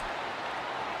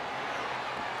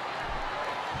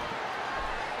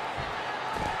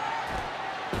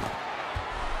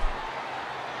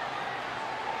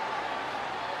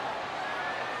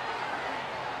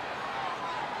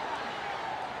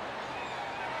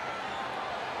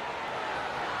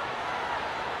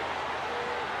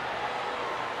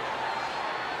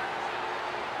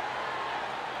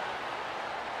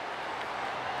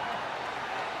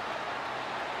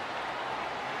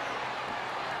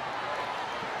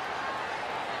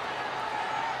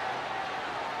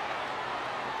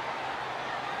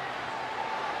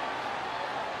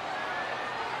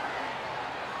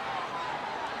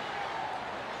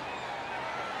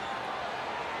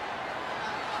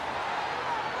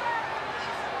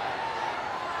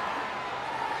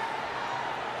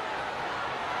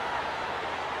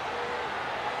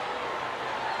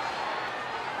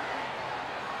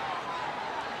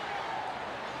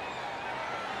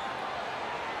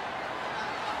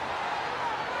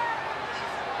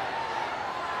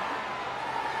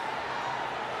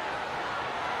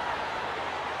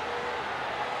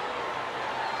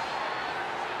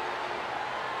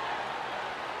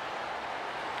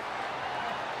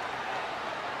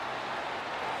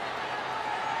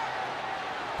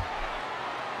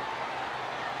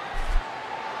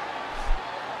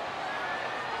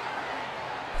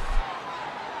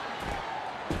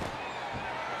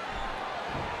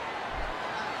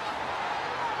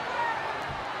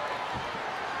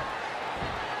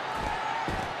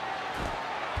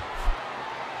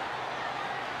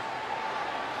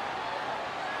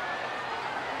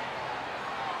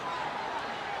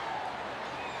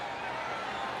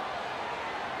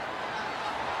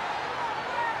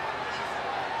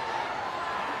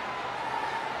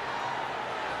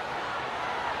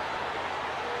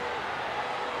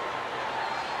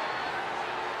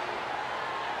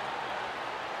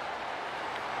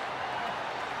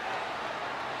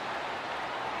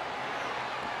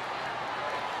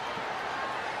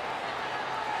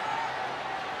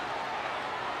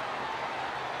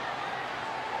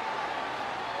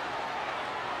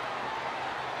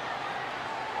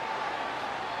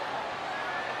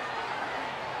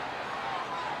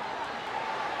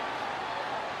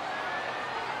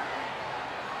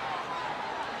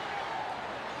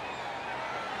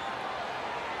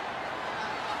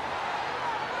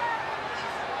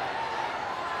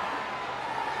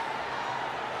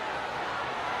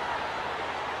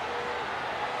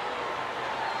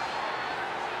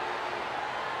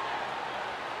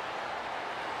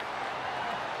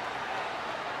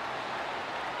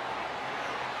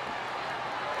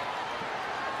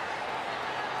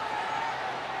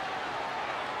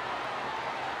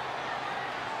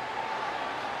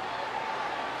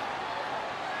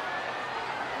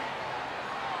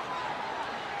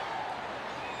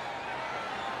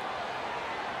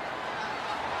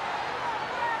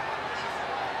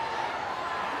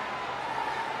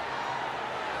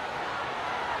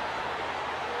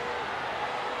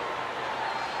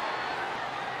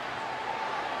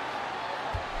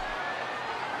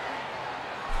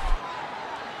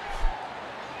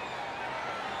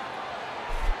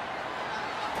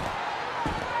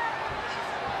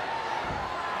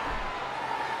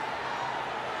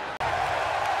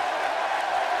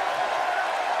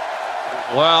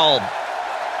 Well,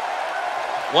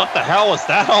 what the hell was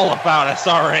that all about,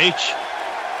 SRH?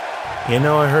 You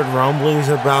know, I heard rumblings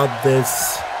about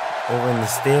this over in the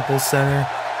Staples Center.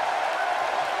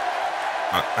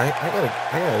 I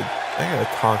gotta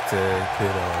talk to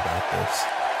Kudo about this.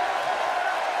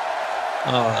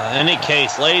 In any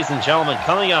case, ladies and gentlemen,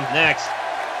 coming up next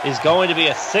is going to be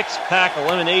a six-pack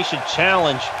elimination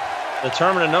challenge to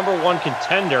determine a #1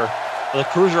 contender for the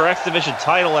Cruiser X Division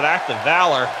title at Act of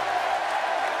Valor.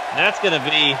 And that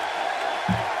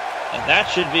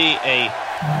should be a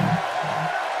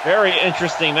very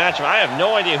interesting matchup. I have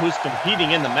no idea who's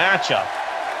competing in the matchup,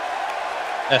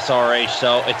 SRH,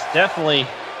 so it's definitely...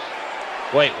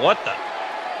 Wait, what the...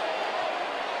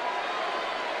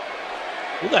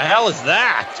 Who the hell is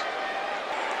that?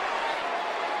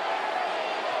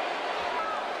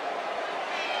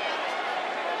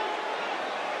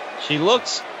 She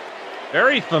looks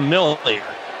very familiar.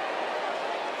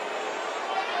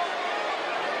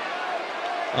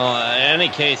 In any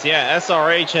case, yeah,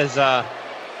 SRH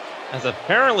has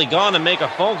apparently gone to make a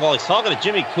phone call. He's talking to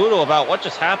Jimmy Kudo about what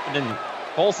just happened in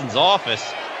Colson's office.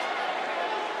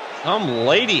 Some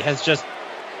lady has just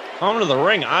come to the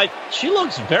ring. She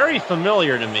looks very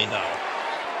familiar to me, though.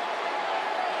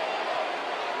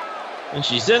 When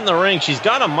she's in the ring, she's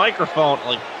got a microphone,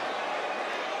 like...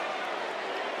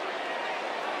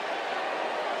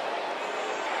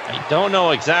 I don't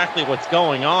know exactly what's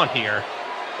going on here.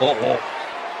 Uh-oh.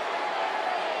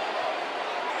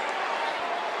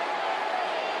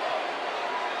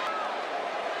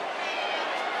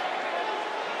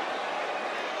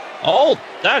 Oh,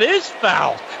 that is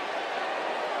Falk.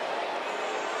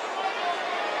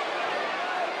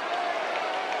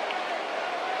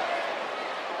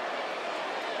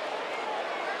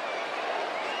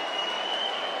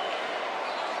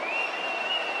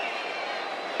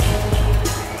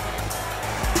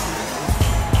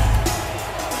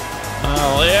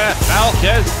 Oh, yeah, Falk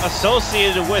is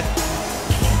associated with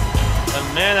the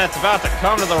man that's about to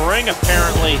come to the ring,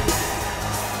 apparently.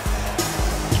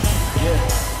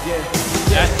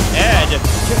 That's Ed. Of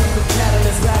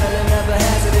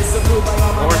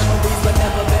course,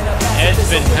 Ed's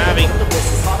been having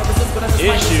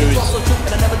issues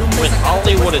with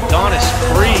Hollywood Adonis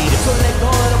Creed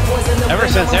ever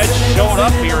since Ed showed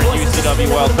up here at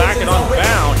UCWL back in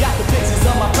Unbound.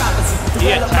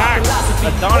 He attacked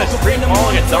Adonis Creed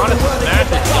following Adonis' match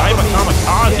with Jaiba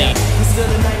Kamikaze.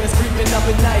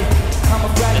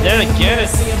 And then again,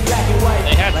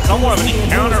 they had somewhat of an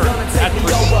encounter at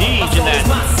Prestige in that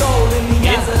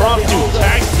impromptu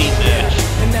tag team match.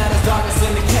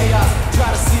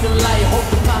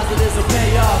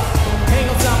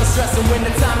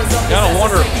 Gotta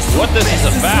wonder what this is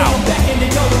about.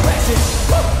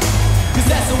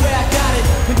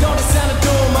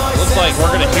 Looks like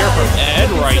we're gonna hear from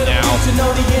Ed right now.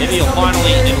 Maybe he'll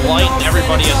finally enlighten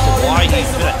everybody as to why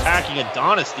he's been attacking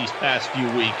Adonis these past few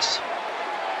weeks.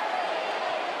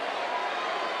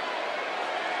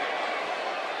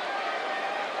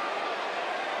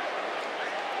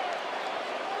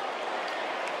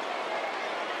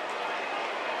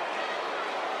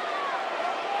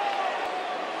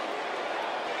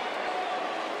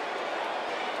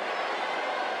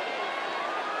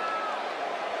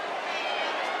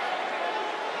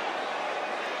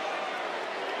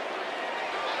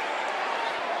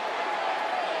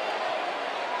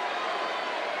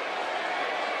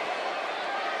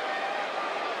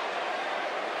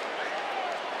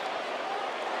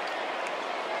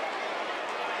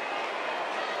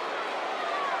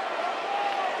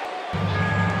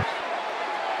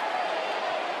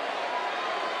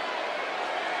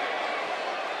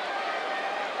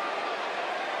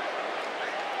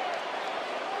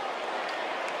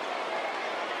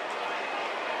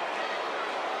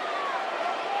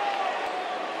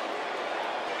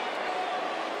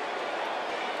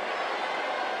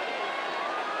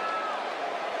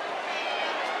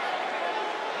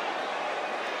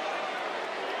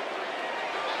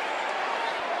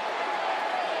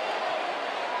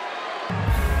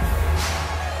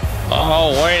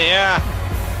 Oh, wait, yeah.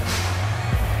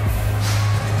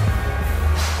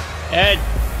 Ed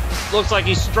looks like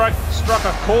he struck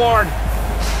a chord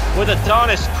with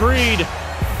Adonis Creed.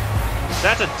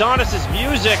 That's Adonis's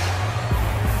music.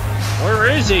 Where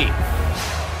is he?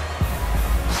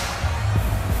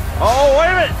 Oh, wait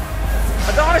a minute.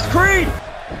 Adonis Creed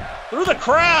through the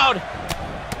crowd.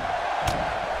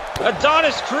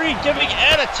 Adonis Creed giving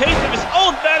Ed a taste of his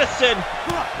own medicine.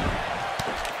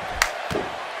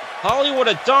 Hollywood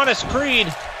Adonis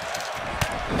Creed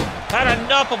had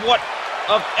enough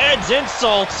of Ed's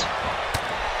insults.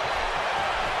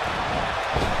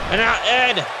 And now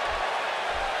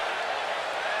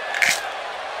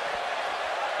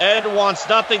Ed wants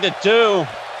nothing to do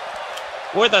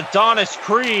with Adonis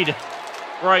Creed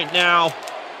right now.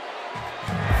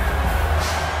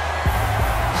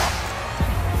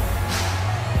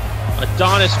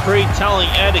 Adonis Creed telling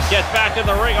Ed to get back in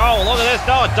the ring. Oh, look at this.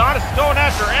 No, Adonis is going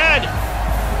after Ed.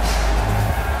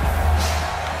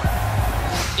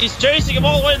 He's chasing him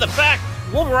all the way to the back.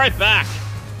 We'll be right back.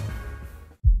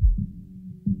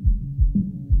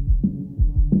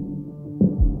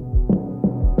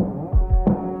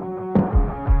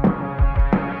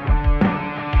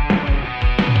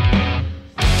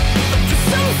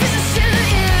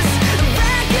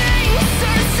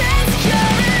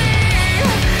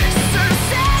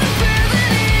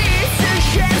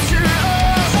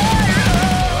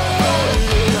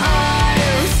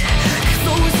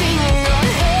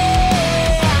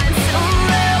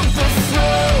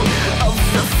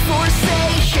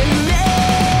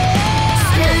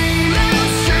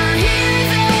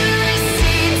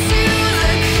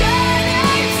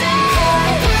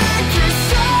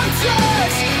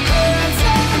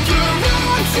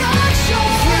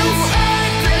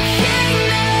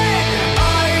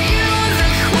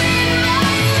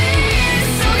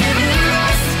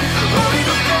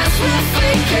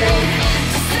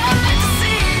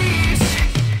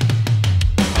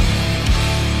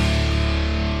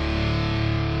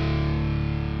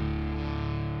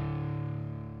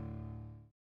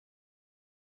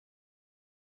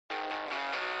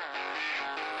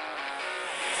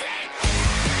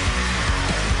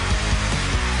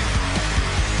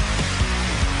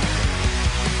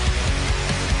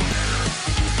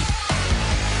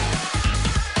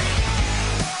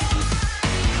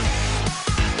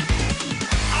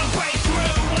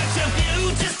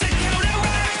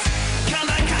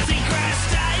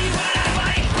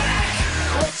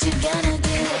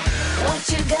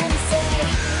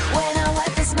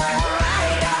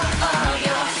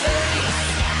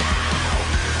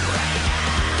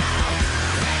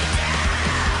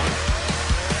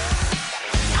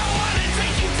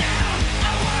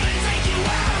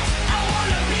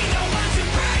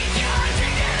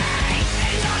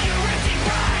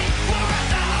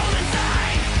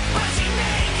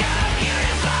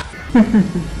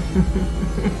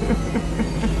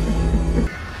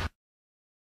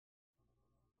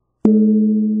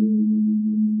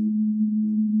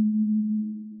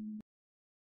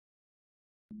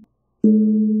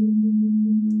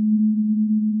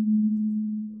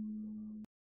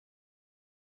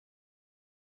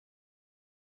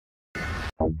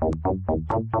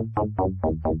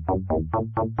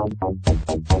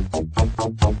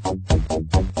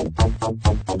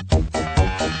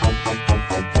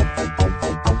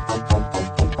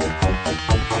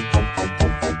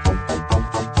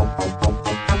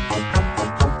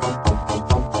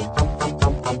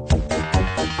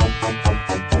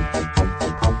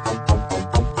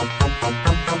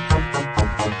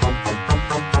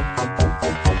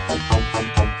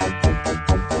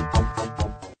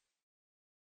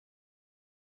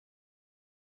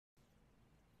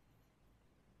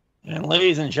 And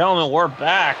ladies and gentlemen, we're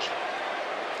back.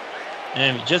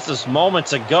 And just as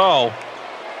moments ago,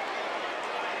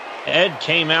 Ed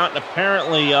came out and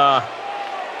apparently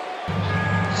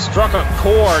struck a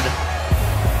chord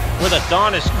with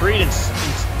Adonis Creed,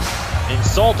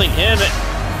 insulting him,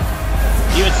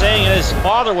 even saying that his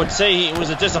father would say it was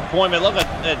a disappointment. Look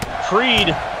at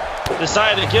Creed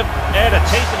decided to give Ed a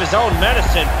taste of his own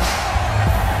medicine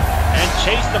and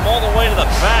chased him all the way to the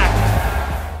back.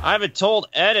 I've been told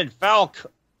Ed and Falk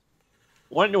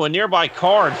went to a nearby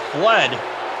car and fled.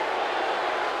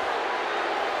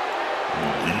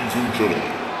 Ladies and gentlemen,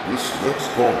 this next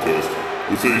contest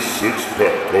is a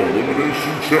six-pack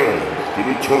elimination challenge to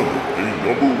determine a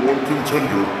 #1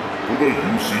 contender for the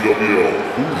UCWL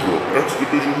Hoosier X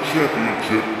Division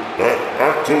Championship at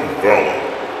Act of Valor.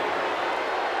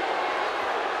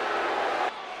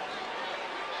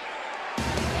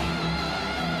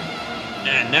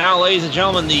 And now, ladies and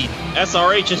gentlemen, the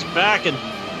SRH is back, and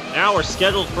now we're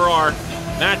scheduled for our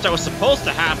match that was supposed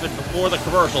to happen before the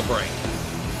commercial break.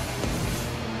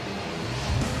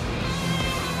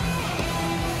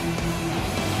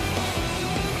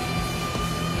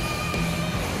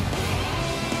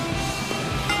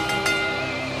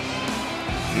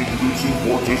 Introducing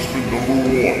participant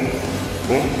 #1,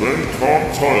 from Bangkok,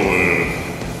 Thailand,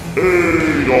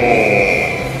 Adon.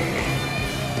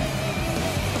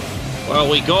 Well,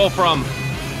 we go from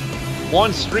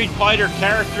one Street Fighter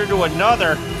character to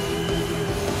another.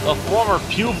 The former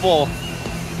pupil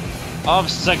of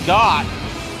Sagat,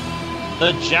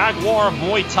 the Jaguar of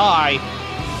Muay Thai,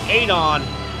 Adon,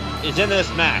 is in this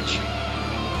match.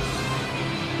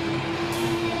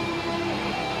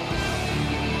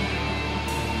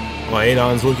 Well,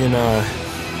 Adon's looking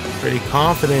pretty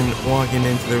confident walking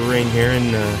into the ring here,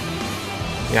 and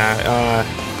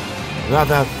about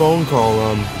that phone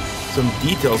call, some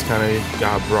details kind of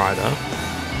got brought up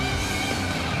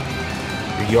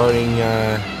regarding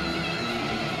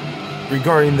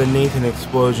the Nathan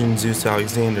Explosion Zeus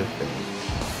Alexander thing.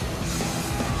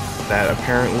 That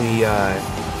apparently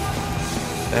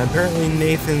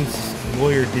Nathan's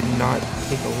lawyer did not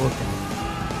take a look at it.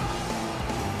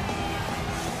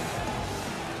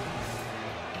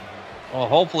 Well,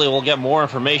 hopefully we'll get more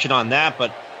information on that,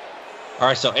 but...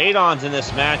 Alright, so Adon's in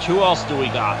this match. Who else do we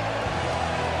got?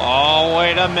 Oh,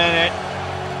 wait a minute.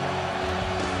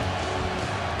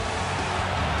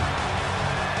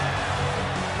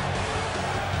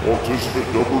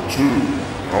 Participant number 2,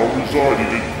 now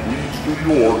residing in Queens, New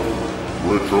York,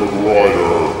 Richard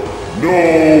Ryder,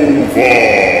 Nova!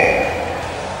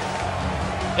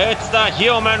 It's the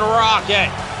Human Rocket!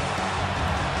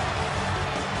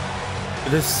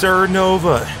 It is Sir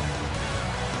Nova.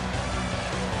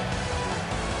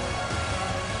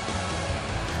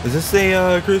 Is this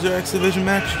a Cruiser X Division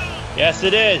match? Yes,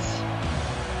 it is.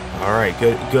 All right,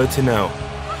 good to know.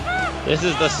 This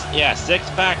is the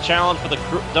six-pack challenge for the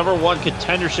 #1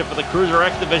 contendership for the Cruiser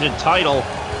X Division title.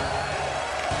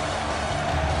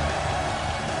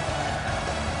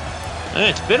 And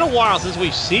it's been a while since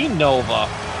we've seen Nova.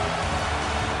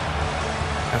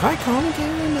 Have I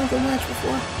commentated on Nova match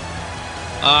before?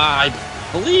 I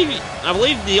believe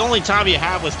the only time you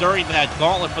have was during that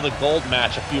Gauntlet for the Gold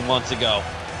match a few months ago.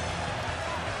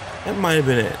 That might have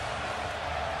been it.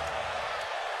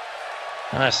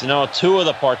 Alright, so now 2 of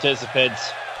the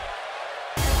participants.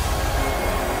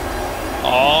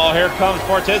 Oh, here comes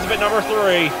participant number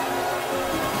 3.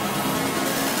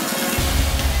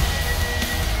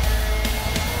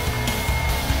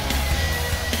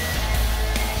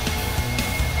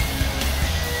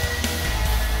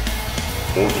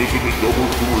 Participant number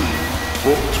 3,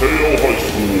 from Teo High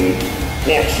School,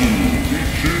 Watsu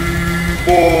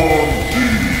Ichimonji.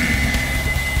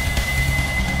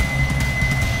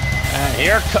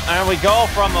 And we go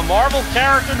from a Marvel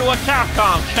character to a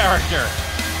Capcom character.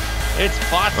 It's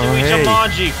Batsu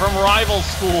Ichimonji from rival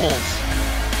schools.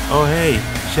 Oh hey,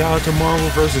 shout out to Marvel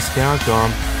vs.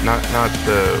 Capcom. Not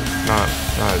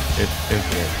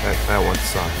Infinite. That one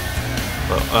sucked.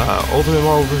 But Ultimate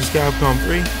Marvel vs. Capcom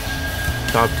 3,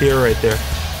 top tier right there.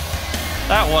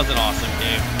 That was an awesome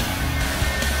game.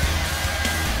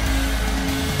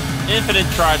 Infinite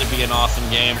tried to be an awesome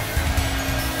game.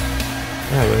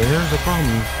 Yeah, but here's the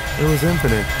problem. It was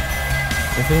Infinite.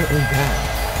 Infinite Impact.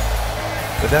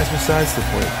 But that's besides the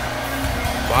point.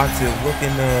 Batsu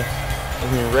looking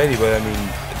ready, but I mean,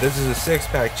 this is a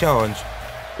 6-pack challenge,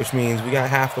 which means we got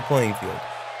half the playing field.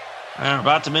 I'm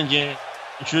about to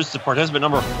introduce the participant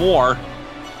number 4.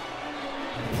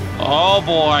 Oh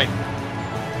boy.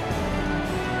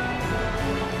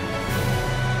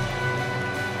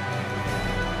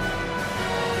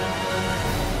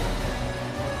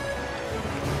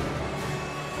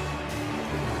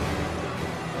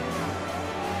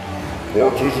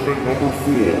 Participant number 4,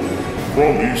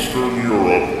 from Eastern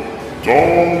Europe,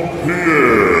 Dom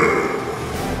Pierre.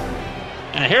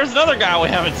 And here's another guy we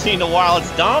haven't seen in a while.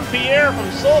 It's Dom Pierre from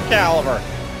Soul Calibur.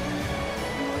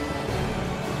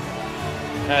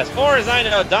 As far as I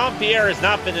know, Dom Pierre has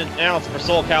not been announced for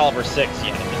Soul Calibur 6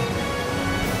 yet.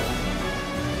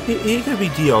 He could be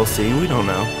DLC, we don't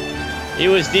know. He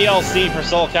was DLC for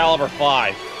Soul Calibur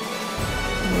 5.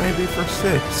 Maybe for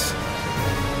 6.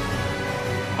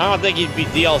 I don't think he'd be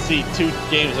DLC 2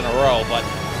 games in a row, but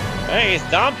hey,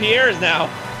 Dom Pierre is now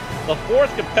the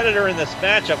 4th competitor in this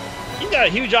matchup. He's got a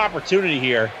huge opportunity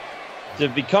here to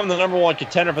become the #1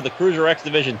 contender for the Cruiser X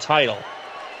Division title.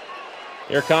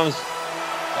 Here comes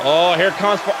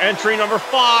entry number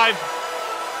 5.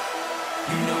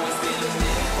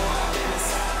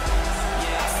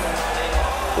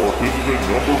 Participant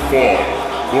number 5,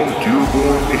 from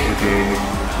Dearborn, Michigan,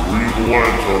 Green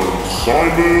Lantern,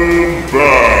 Simon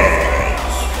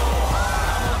Baz.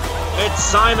 It's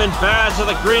Simon Baz of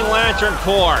the Green Lantern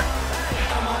Corps.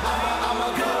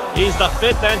 He's the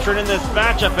 5th entrant in this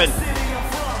matchup, and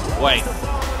wait,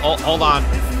 hold on.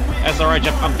 That's all right,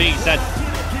 Jeff. I'm being said.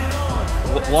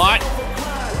 What?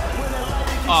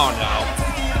 Oh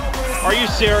no. Are you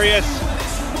serious?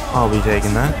 I'll be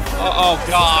taking that. Oh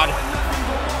God.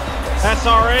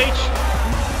 SRH?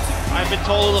 I've been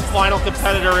told who the final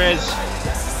competitor is.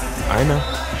 I know.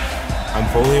 I'm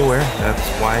fully aware. That's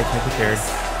why I came prepared.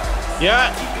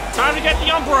 Yeah, time to get the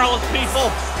umbrellas,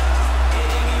 people.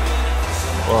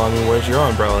 Well, I mean, where's your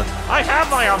umbrella? I have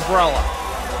my umbrella.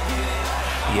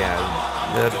 Yeah,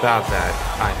 about that,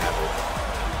 I have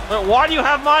it. But why do you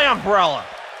have my umbrella?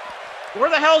 Where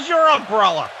the hell's your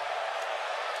umbrella?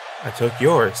 I took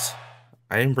yours.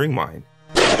 I didn't bring mine.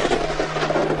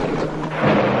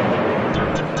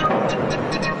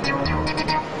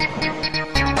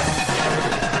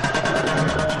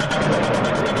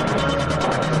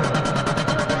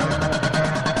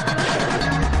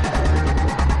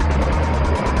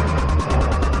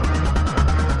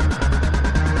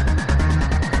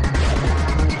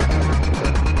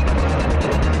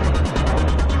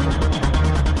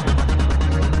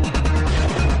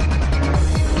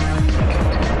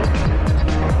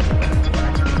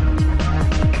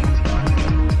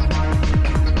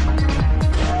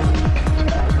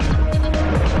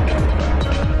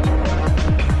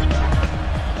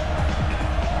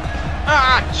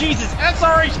 Jesus,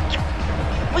 SRH!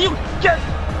 Will you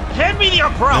hand me the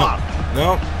umbrella?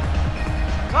 No.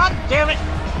 God damn it!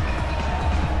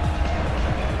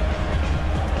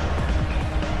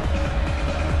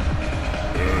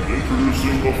 And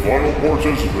introducing the final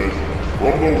participant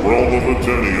from the realm of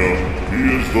Atenia, he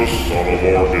is the son of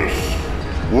Argus,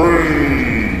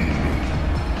 Rain!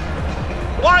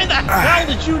 Why the hell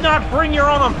did you not bring your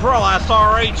own umbrella,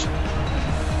 SRH?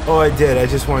 Oh, I did. I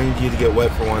just wanted you to get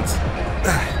wet for once.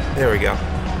 There we go.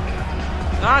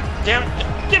 God damn it.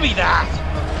 Give me that!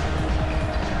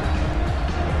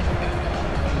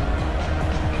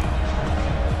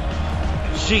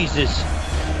 Jesus.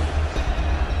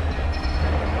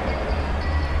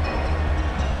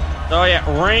 Oh yeah,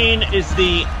 Rain is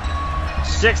the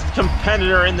 6th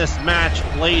competitor in this match,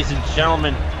 ladies and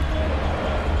gentlemen.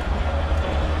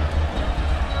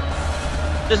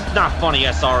 This is not funny,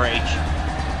 SRH.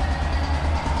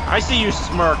 I see you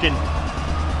smirking.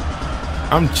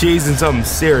 I'm chasing something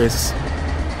serious.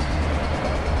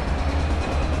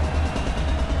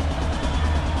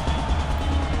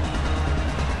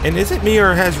 And is it me,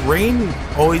 or has Rain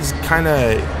always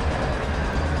tried?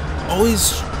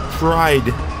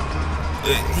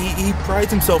 He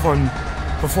prides himself on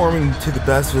performing to the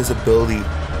best of his ability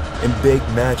in big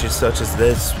matches such as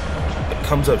this, but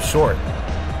comes up short.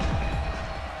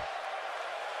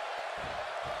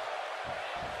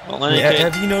 Well,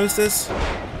 have you noticed this?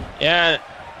 Yeah,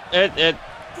 I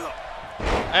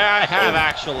have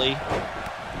actually.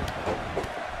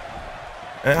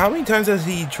 And how many times has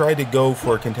he tried to go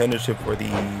for contendership for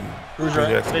the Cruiser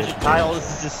Exhibition title?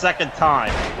 This is his 2nd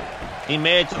time. He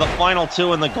made it to the final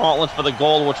 2 in the gauntlet for the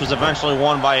gold, which was eventually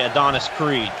won by Adonis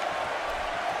Creed.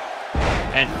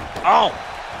 And, oh!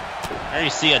 There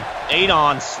you see an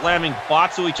 8-on slamming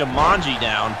Batsuichi Amanji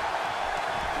down.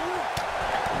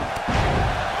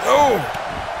 Oh!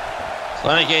 So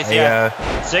in any case, yeah,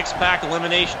 6-pack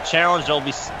elimination challenge. There'll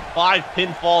be 5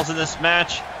 pinfalls in this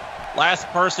match. Last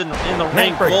person in the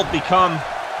ring will become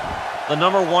the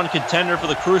 #1 contender for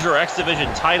the Cruiser X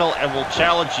Division title and will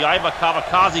challenge Yaiba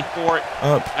Kawakazi for it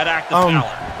at Active Valor.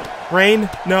 Rain,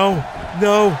 no,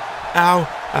 no, ow,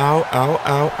 ow, ow,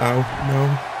 ow, ow,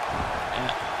 no.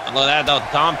 And look at that, though.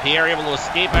 Dom Pierre able to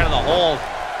escape out of the hole.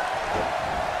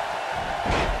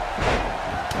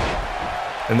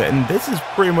 And this is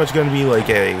pretty much going to be like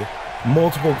a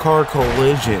multiple car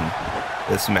collision,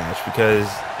 this match, because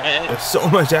there's so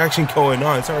much action going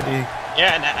on. It's hard to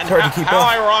hard to keep up.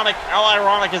 How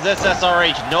ironic is this,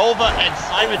 SRH? Nova and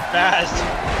Simon Baz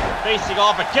facing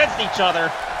off against each other.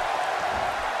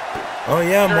 Oh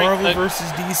yeah, Marvel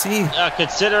versus DC.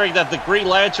 Considering that the Green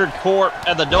Lantern Corps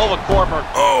and the Nova Corps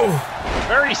are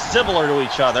very similar to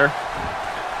each other.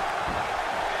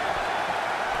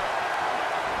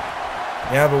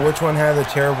 Yeah, but which one had a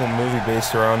terrible movie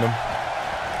based around him?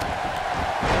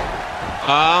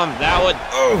 That would.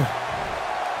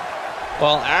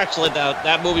 Well, actually,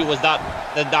 that movie did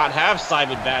not have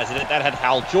Simon Baz in it. That had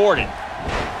Hal Jordan.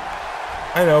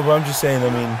 I know, but I'm just saying. I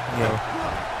mean, you know,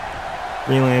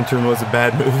 Green Lantern was a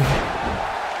bad movie,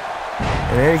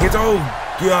 and then it gets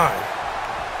God.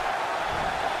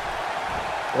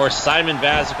 Of course, Simon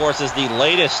Baz, of course, is the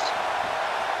latest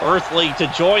Earthling to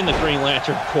join the Green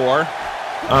Lantern Corps.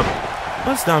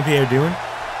 What's Dom Pierre doing?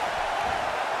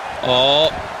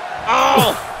 Oh!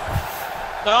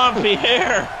 Dom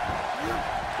Pierre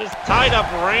just tied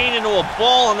up Rain into a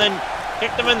ball and then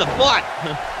kicked him in the butt.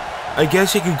 I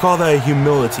guess you could call that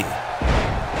humility.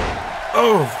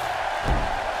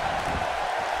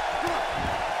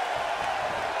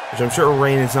 Which I'm sure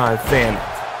Rain is not a fan of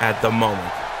at the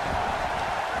moment.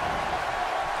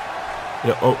 You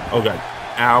know, oh god.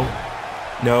 Ow.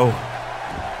 No.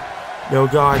 No,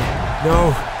 God.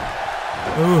 No.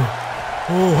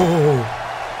 Oh.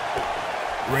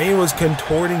 Rain was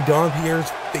contorting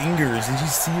Dampierre's fingers. Did you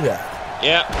see that?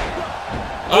 Yeah.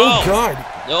 Oh, God.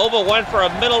 Nova went for a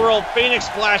middle row Phoenix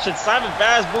splash, and Simon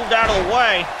Baz moved out of the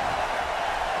way.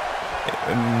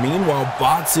 And meanwhile,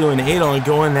 Batsu and Adon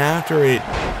going after it.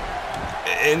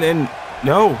 And then,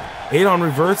 no. Adon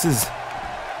reverses.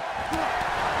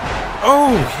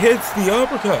 Oh, hits the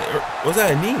uppercut. Or was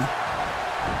that a knee?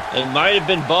 It might have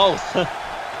been both.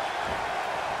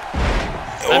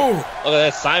 Oh. Look at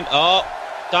this. Simon. Oh,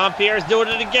 Dampierre's doing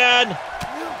it again.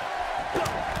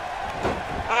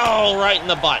 Oh, right in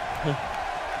the butt.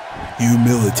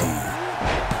 Humility.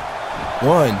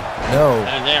 1. No.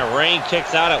 And there, Rain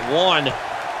kicks out at 1.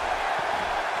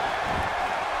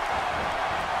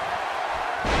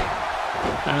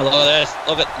 And look at this.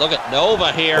 Look at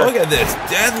Nova here. Look at this.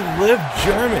 Deadlift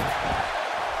German.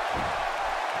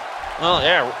 Oh,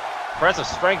 yeah. Impressive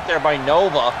strength there by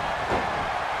Nova.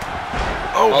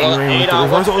 Oh, and Rain with the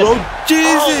reversal. Oh,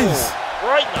 Jesus. Oh,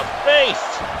 right in the face.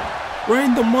 Right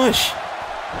in the mush.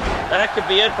 That could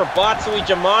be it for Batsui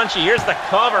Jamanchi. Here's the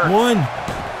cover. 1,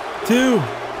 2.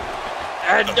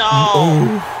 And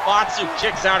no. Batsu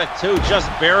kicks out at 2, just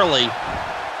barely.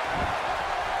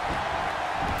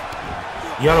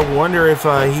 You gotta wonder if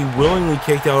he willingly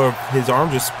kicked out or his arm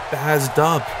just spazzed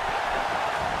up.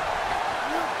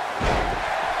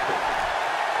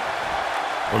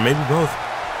 Or maybe both.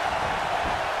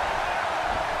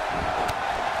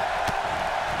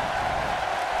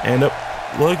 And up.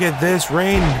 Look at this,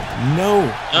 Rain. No.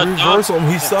 Reversal.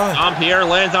 We saw it. Dampierre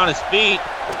lands on his feet.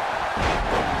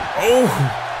 Oh.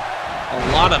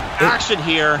 A lot of action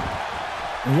here.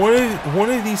 One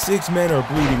of these 6 men are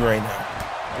bleeding right now.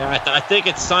 Yeah, I think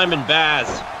it's Simon Baz.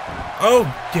 Oh,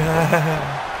 God.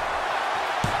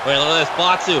 Wait, look at this.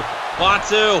 Batsu.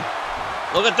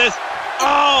 Look at this.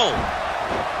 Oh!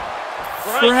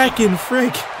 Frackin'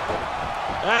 frick.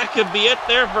 That could be it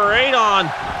there for Adon.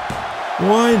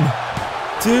 1,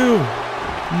 2.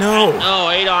 No. No,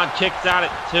 Adon kicks out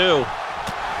at 2.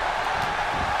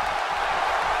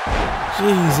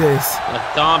 Jesus.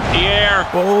 Dampierre.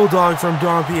 Bulldog from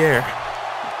Dampierre.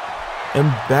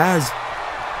 And Baz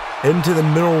heading to the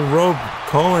middle rope,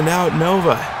 calling out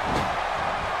Nova.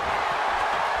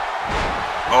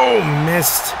 Oh,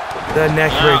 missed the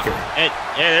neck breaker. And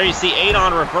there you see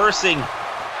Adon reversing.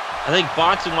 I think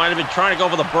Batsu might have been trying to go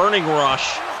for the burning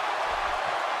rush.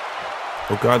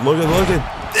 Oh, God, look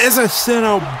at this. A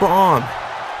sit-out bomb.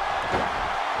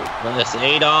 Look at this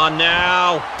Adon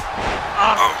now.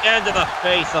 Into the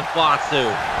face of Batsu.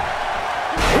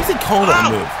 What does he call that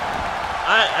move?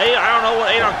 I don't know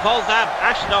what Adon calls that.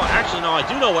 Actually, no. I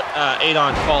do know what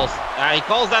Adon calls. He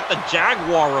calls that the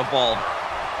Jaguar Revolve.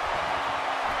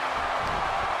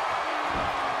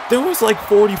 There was like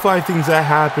 45 things that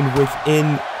happened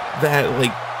within that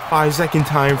like 5-second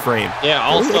time frame. Yeah.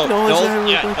 Also,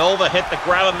 Nova hit the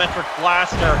gravimetric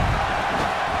blaster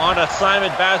onto Simon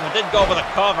Baz, but didn't go for the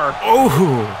cover. Oh.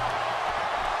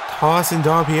 Tossing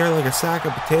Dampierre like a sack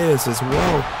of potatoes as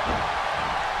well.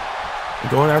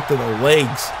 Going after the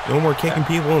legs. No more kicking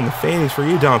people in the face for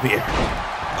you, Dampierre.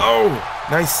 Oh,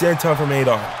 nice senton from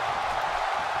Adon.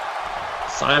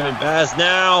 Simon Baz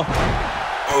now.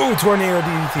 Oh, tornado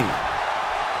DDT.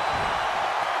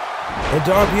 And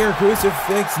Dampierre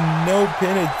crucifix, no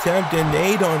pin attempt, and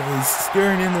Adon is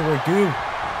staring in the ragu.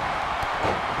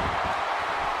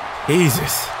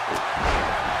 Jesus.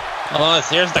 Oh,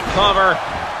 here's the cover.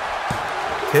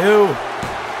 2.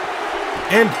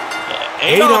 And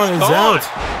Adon is out.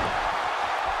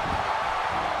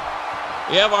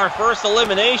 We have our first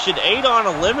elimination. Adon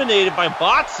eliminated by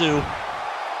Batsu.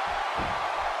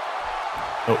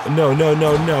 Oh, no.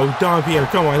 Dampierre,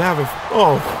 come on, have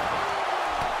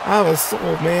a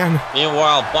soul, man.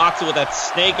 Meanwhile, Batsu with that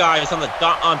snake eyes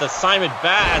onto Simon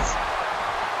Baz.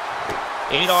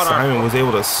 Simon was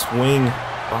able to swing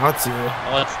Batsu.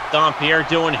 What's Dampierre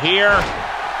doing here?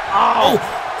 Oh!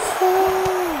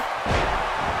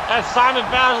 That's Simon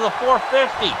Baz with a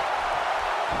 450.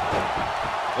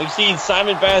 We've seen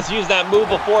Simon Baz use that move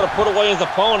before to put away his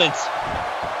opponents.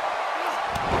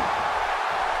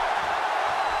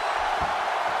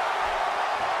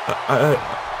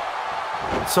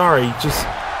 Sorry, just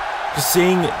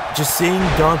seeing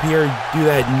Dampierre do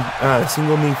that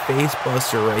single knee face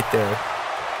buster right there.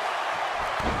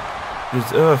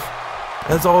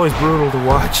 That's always brutal to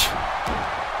watch.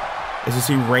 As you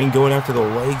see Rain going after the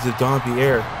legs of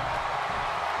Dampierre.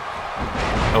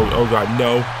 Oh God,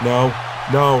 no.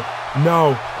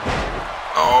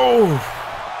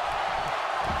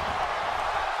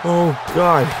 Oh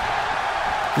God.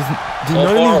 Do none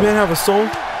of these men have a soul?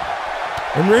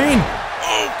 And Rain.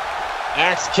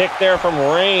 Axe kick there from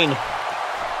Rain.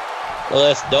 Look at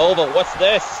this, Nova. What's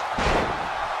this?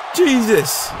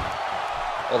 Jesus.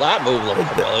 Well, that move looked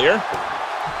familiar.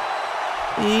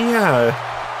 Yeah.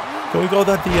 Can we call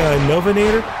that the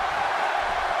Novinator?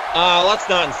 Let's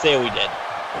not say we did.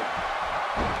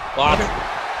 Bots.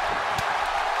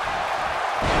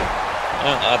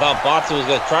 I thought Botsu was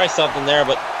going to try something there,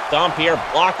 but Dom Pierre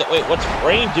blocked it. Wait, what's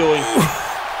Rain doing?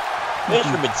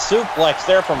 Fisherman suplex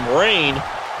there from Rain.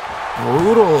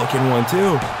 Brutal looking one,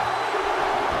 too.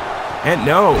 And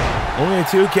no, only a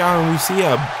 2 count, and we see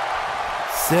a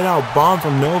sit-out bomb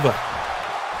from Nova.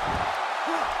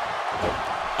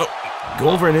 Oh, go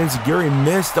over an enziguri,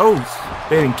 missed. Oh,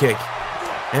 spinning kick.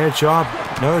 And a chop,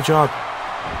 another chop.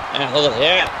 And look at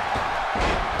that.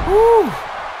 Woo!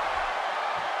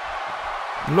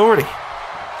 Lordy.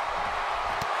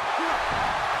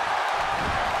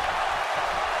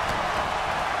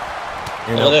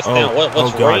 Look at this now.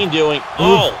 What's Rain doing?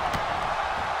 Oh!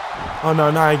 Oh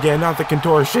no, not again, not the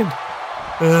contortion.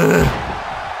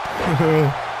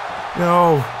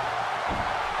 No.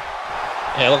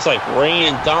 Yeah, it looks like Rain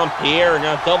and Dom Pierre are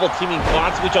now double teaming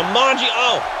Botsu with Jumanji.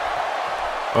 Oh!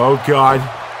 Oh god.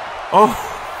 Oh!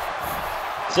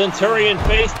 Centurion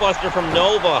facebuster from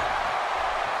Nova.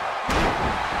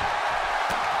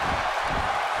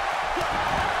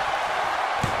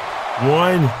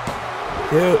 One,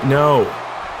 two, no.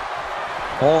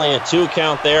 Only a 2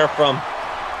 count there from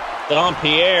Dom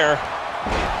Pierre.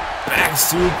 Back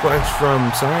suplex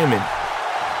from Simon.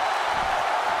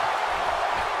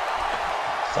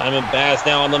 Simon Baz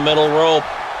now on the middle rope.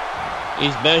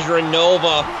 He's measuring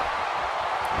Nova.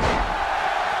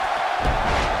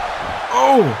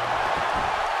 Oh!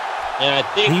 And I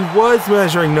think he was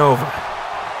measuring Nova.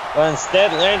 But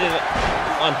instead landed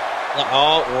on...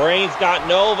 Oh, Rain's got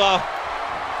Nova.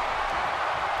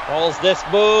 Calls this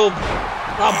move.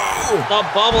 The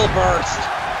bubble burst.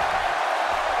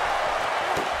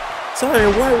 Sorry,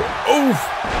 what? Oof!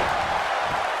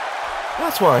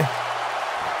 That's why.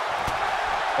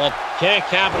 But can't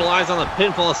capitalize on the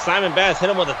pinfall as Simon Baz hit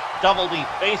him with a double D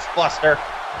face buster.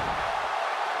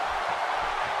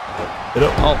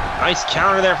 Oh, nice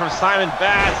counter there from Simon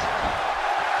Baz.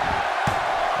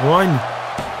 1,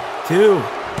 2,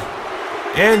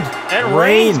 and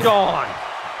Rain's gone.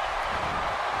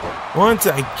 Once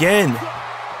again,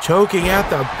 choking at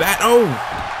the bat. Oh!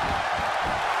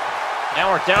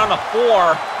 Now we're down to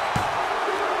 4.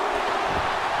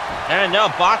 And now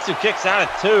Botsu kicks out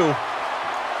at 2.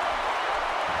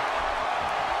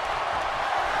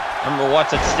 Remember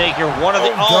what's at stake here. One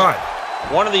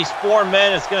of these 4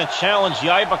 men is going to challenge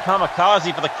Yaiba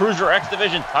Kamikaze for the Cruiser X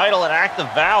Division title at Act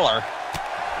of Valor.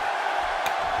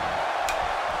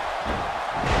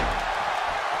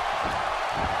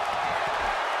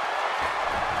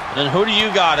 And who do you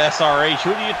got, SRH?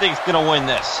 Who do you think is going to win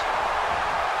this?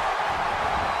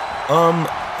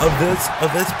 Of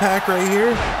this pack right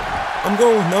here, I'm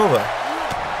going with Nova.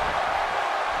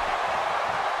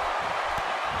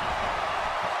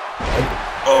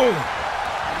 Oh!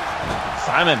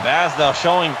 Simon Baz, though,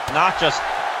 showing not just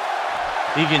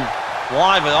he can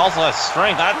fly, but also has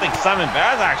strength. I think Simon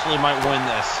Baz actually might win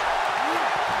this.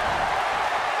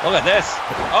 Look at this.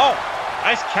 Oh,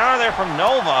 nice counter there from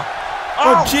Nova.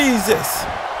 Oh, Jesus!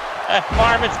 That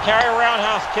fireman's carry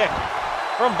roundhouse kick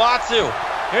from Botsu.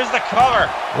 Here's the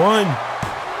cover. 1,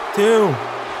 2.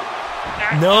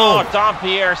 No. Oh, Dom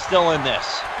Pierre still in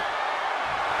this.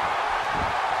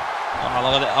 Oh,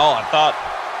 look at that. Oh, I thought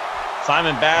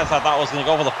Simon Baz, was going to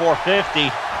go for the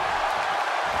 450.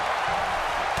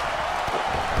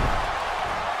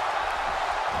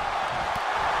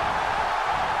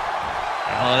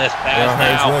 Oh, this Baz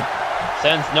now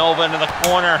sends Nova into the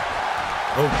corner.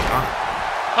 Oh, God.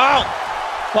 Oh,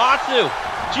 Botsu,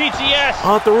 GTS.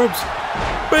 Off the ropes.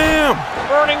 Bam!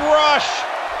 Burning Rush.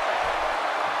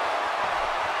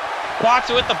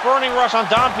 Botsu with the Burning Rush on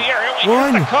Dom Pierre.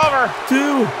 Here's the cover.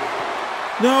 2.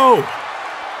 No.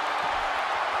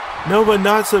 Nova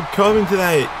not succumbing to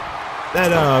that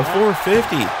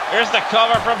 450. Here's the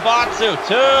cover from Botsu.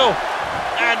 2.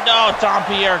 And no, Dom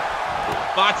Pierre.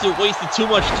 Botsu wasted too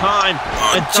much time.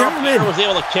 And Dom Pierre was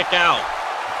able to kick out.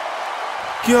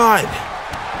 God.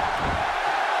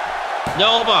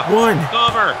 Nova. 1.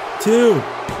 Cover. 2.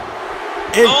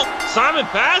 And oh, Simon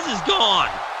Baz is gone.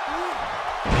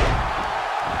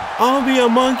 I'll be a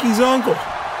monkey's uncle.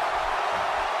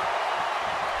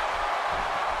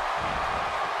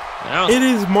 Now, it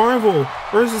is Marvel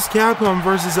versus Capcom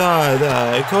versus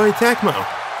the Koei Tecmo,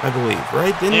 I believe,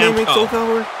 right? Didn't they make Soul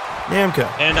Calibur? Namco.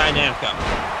 Bandai Namco.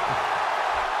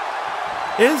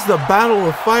 It's the battle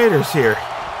of fighters here.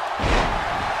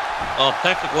 Well,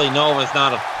 technically Nova's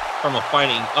not from a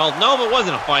fighting... Oh, Nova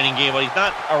wasn't a fighting game, but he's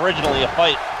not originally a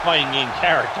fighting game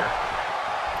character.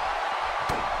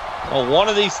 So one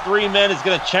of these three men is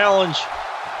going to challenge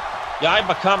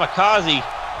Yaiba Kamikaze.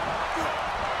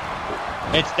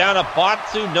 It's down to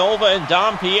Batsu, Nova, and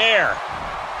Dom Pierre.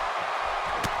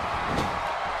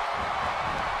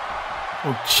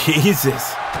 Oh,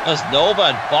 Jesus. That's Nova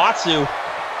and Batsu.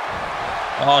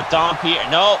 Oh, Dom Pierre.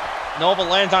 No. Nova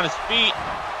lands on his feet.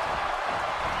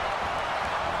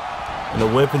 And a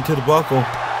whip into the buckle.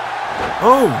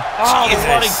 Oh, Jesus. The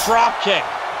running drop kick.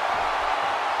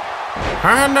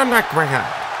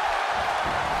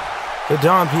 The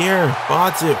Dom Pierre.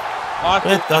 Batsu.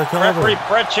 With the cover. Referee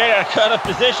Brett Chain cut of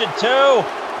position 2.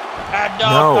 And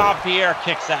no, Dom Pierre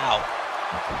kicks out.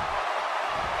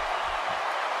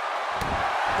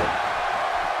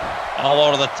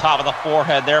 Elbow to the top of the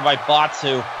forehead there by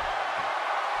Batsu.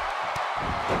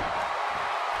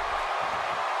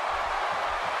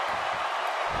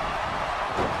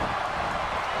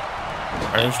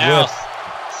 And now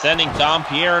sending Dom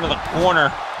Pierre into the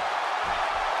corner.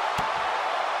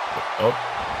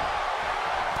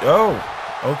 Oh,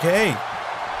 okay.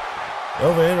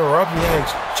 Nova interrupting that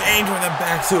exchange with a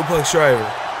back suplex driver.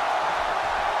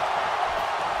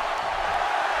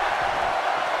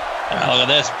 Now look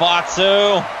at this,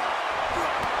 Batsu.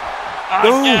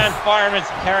 Again, Fireman's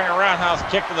carrying a roundhouse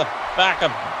kick to the back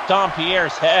of Dom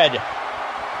Pierre's head.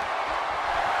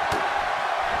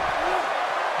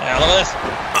 Now look at this.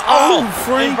 Oh,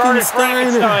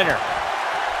 Frankensteiner.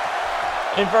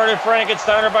 Inverted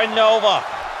Frankensteiner by Nova.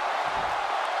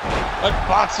 But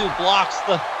Batsu blocks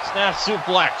the snap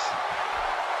suplex.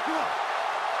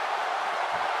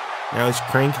 Now he's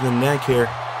cranking the neck here.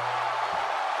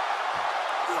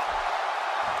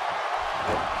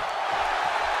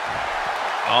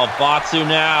 Oh, Batsu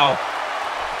now.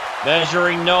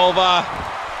 Measuring Nova.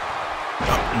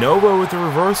 Nova with the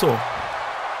reversal.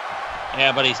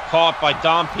 Yeah, but he's caught by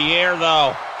Dom Pierre,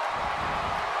 though.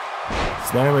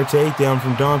 Sniper takedown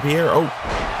from Dom Pierre. Oh,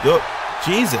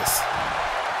 Jesus.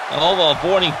 Nova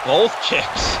avoiding both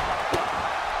kicks.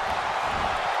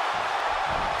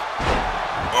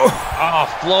 Oh,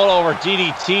 float over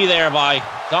DDT there by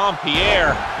Dom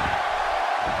Pierre.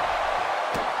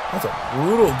 That's a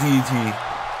brutal DDT.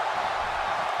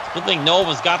 Good thing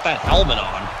Nova's got that helmet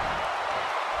on.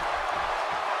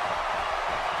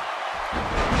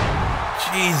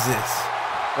 Jesus.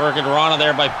 Hurricanrana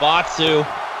there by Batsu.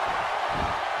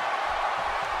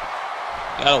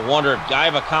 Gotta wonder if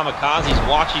Yaiba Kamikaze's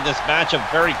watching this matchup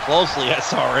very closely,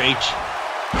 SRH.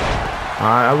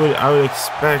 I would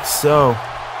expect so.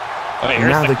 Okay,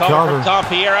 here's the cover from Dom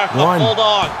Pierre after the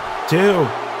Bulldog. 2.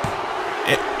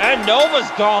 And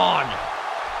Nova's gone.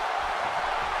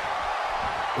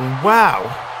 Wow.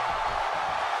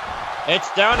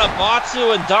 It's down to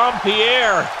Batsu and Dom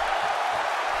Pierre.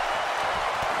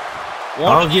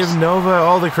 I'll give Nova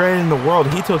all the credit in the world.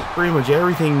 He took pretty much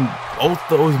everything both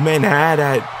those men had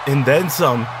and then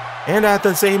some. And at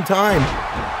the same time.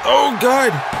 Oh,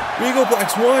 God. Regal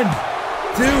Plex 1.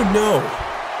 2, no.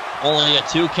 Only a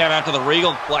 2 count after the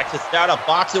Regal Plex. It's down to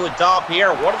Batsu and Dom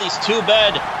Pierre. One of these two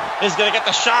men is going to get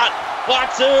the shot.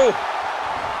 Batsu.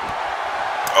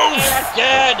 Oh, and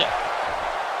again.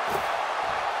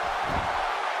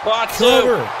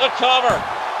 Batsu. The cover.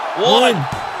 1,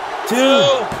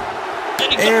 2.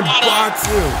 And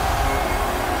Batsu.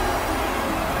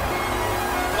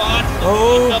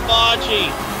 Kabaji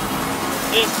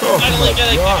is finally going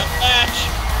to get a match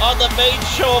on the main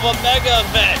show of a mega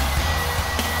event.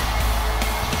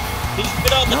 He's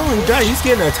been on the he's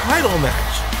getting a title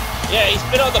match. Yeah, he's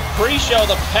been on the pre-show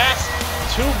the past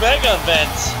 2 mega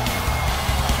events.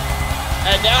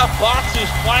 And now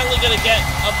Batsu's finally going to get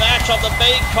a match on the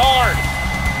main card.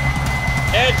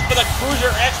 And it's for the Cruiser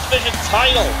X Division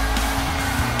title.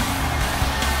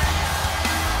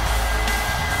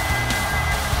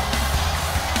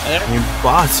 I mean,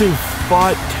 Batsu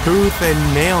fought tooth and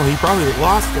nail. He probably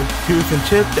lost a tooth and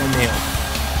chipped that nail.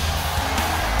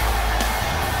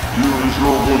 Here is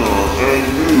your winner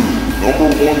and new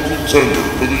 #1 contender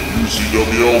for the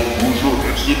UCWL Cruiser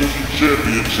X Division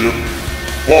Championship,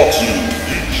 Batsu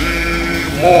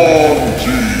Ichimonji.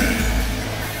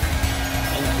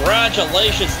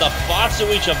 Congratulations to Batsu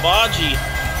Ichimonji.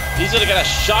 He's going to get a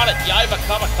shot at Yaiba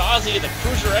Kamikaze in the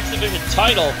Cruiser X Division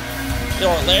title in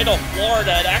Orlando,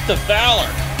 Florida at Act of Valor.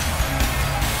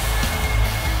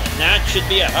 And that should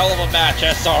be a hell of a match,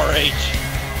 SRH.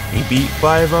 He beat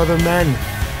 5 other men.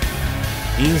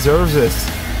 He deserves this.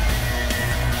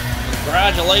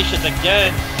 Congratulations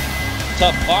again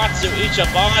to Batsu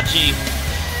Ichimonji.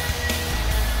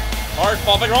 Hard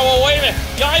fall, big roll. Wait a minute.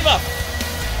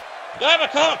 Yaiba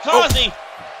Kamikaze.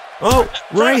 Oh,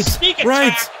 Trying right, to sneak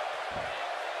right. attack.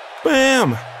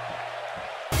 Bam.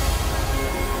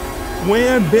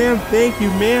 Wham, bam, thank you,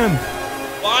 man.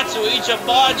 Watsu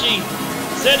Ichibaji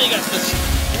sending us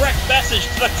this direct message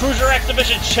to the Cruiser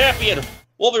Exhibition champion.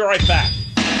 We'll be right back.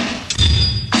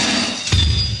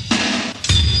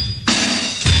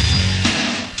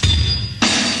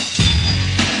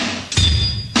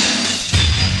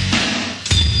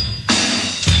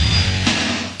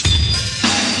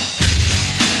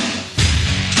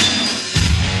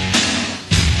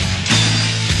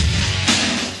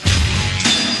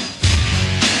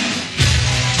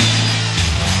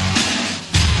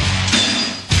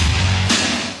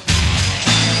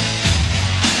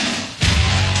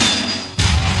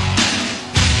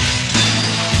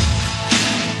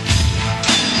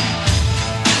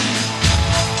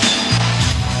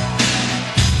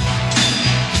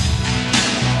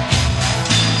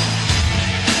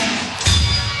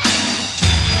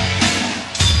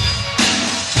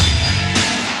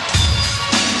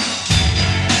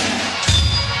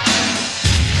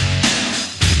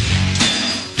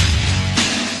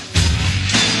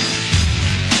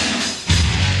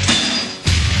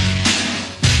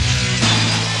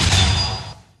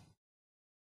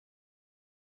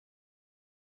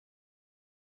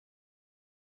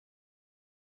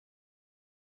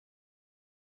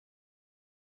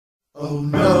 Oh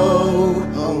no,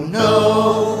 oh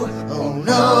no, oh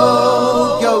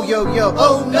no, yo, yo, yo,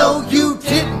 oh no, you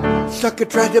didn't. Sucker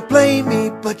tried to blame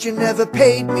me, but you never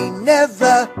paid me,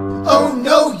 never. Oh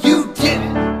no, you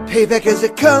didn't. Payback is a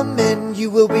coming,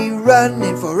 you will be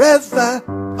running forever.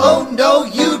 Oh no,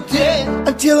 you didn't.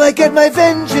 Until I get my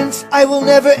vengeance, I will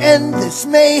never end this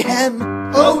mayhem.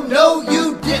 Oh no,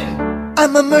 you didn't.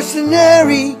 I'm a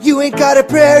mercenary, you ain't got a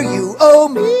prayer, you owe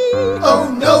me. Oh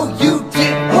no, you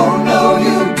didn't. Oh no,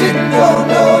 you didn't. Oh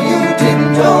no, you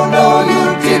didn't. Oh no, you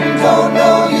didn't. Oh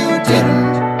no, you didn't.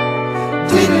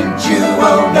 Didn't you?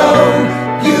 Oh no,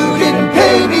 you didn't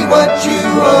pay me what you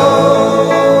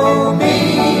owe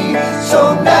me.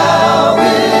 So now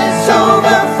it's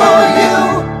over for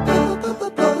you.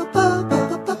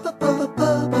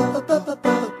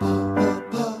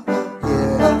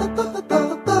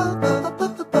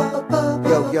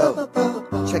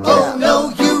 Check it out. Oh no,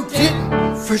 you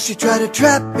didn't. First you try to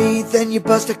trap me, then you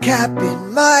bust a cap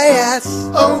in my ass.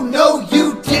 Oh no,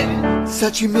 you didn't.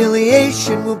 Such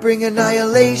humiliation will bring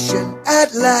annihilation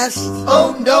at last.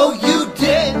 Oh no, you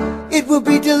didn't. It will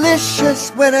be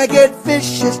delicious when I get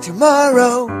vicious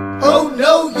tomorrow. Oh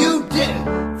no, you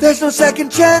didn't. There's no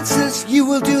second chances, you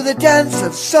will do the dance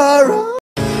of sorrow.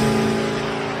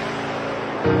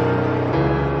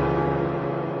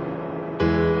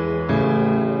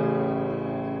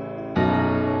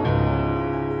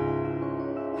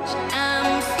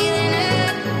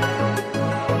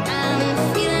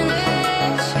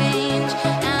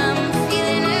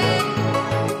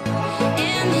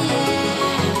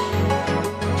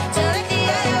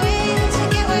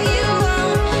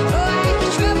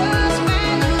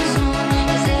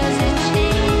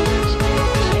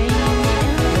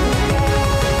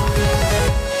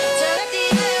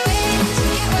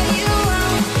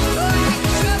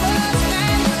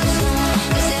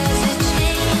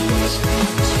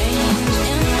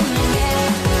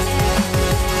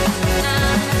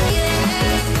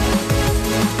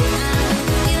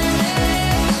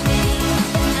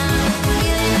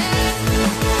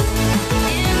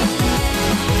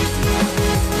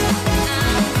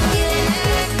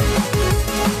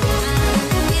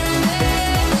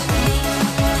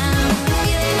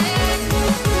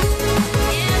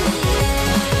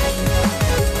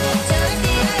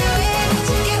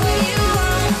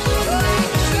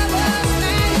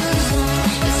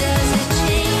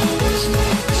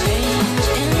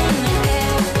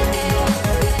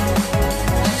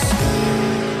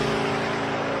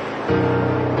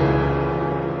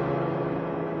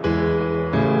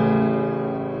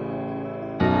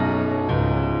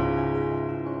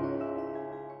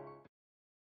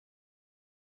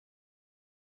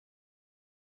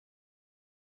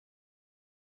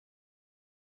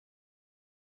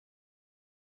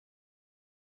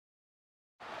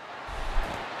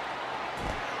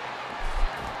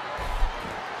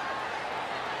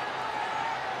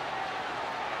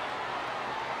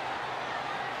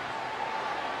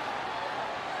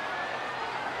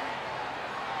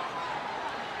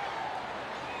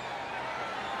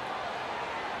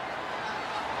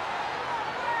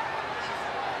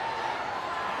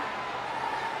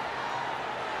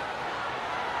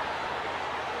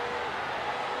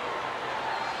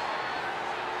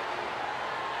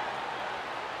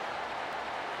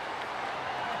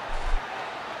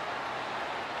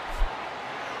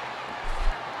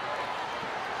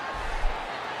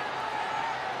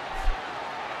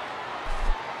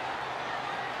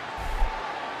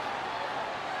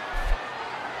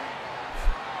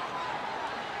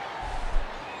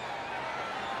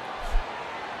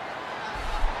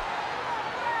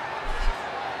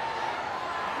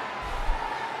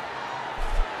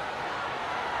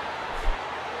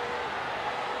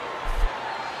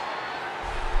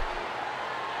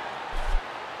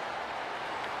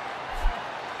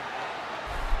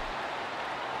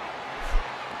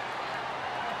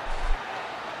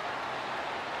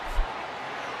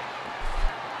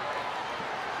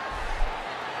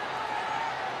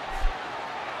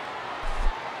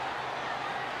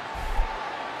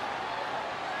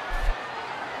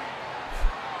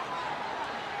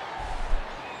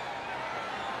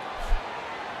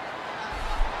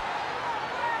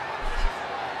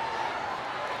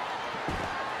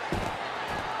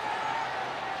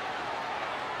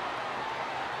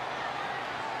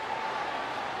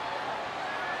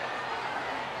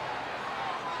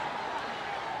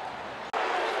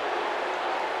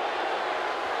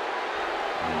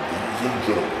 and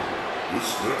gentlemen,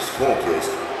 this next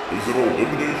contest is an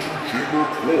Elimination Chamber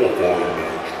qualifying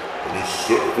match and is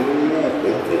set for one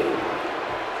fall.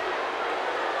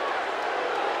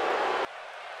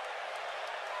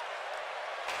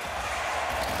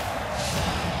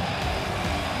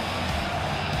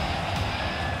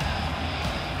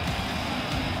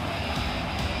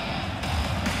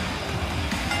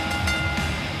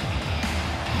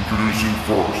 Introducing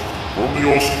first, from the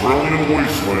Australian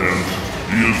wastelands,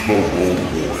 he is the Road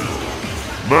Warrior,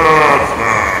 Mad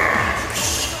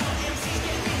Max!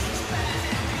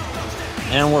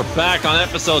 And we're back on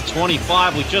episode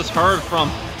 25. We just heard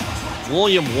from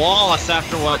William Wallace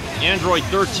after what Android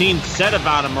 13 said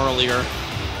about him earlier.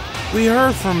 We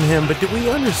heard from him, but did we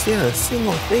understand a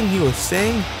single thing he was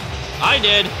saying? I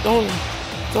did.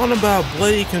 Don't about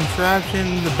bloody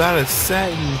contraptions, about a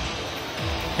set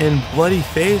and bloody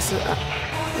face.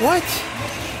 What?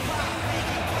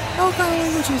 What kind of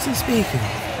language is he speaking?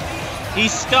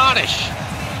 He's Scottish.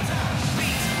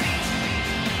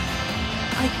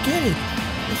 I get it.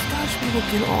 The Scottish people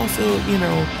can also,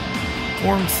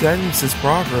 form sentences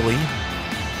properly.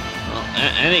 Well,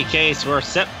 in any case, we're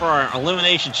set for our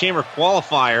Elimination Chamber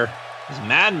qualifier as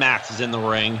Mad Max is in the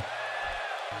ring.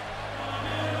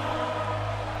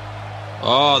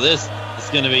 Oh, this is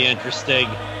going to be interesting.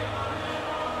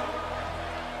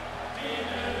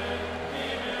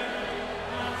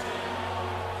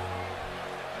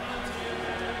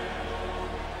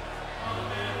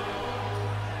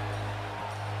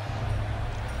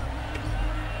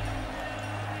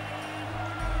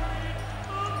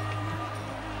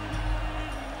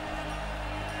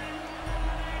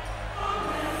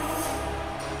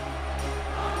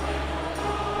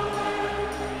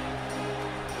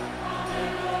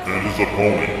 And his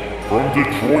opponent, from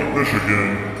Detroit,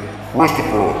 Michigan,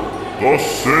 Christopher the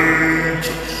Saint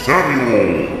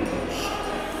Samuels.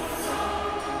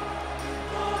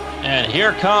 And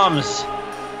here comes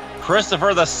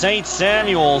Christopher the Saint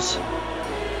Samuels,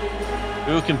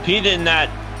 who competed in that,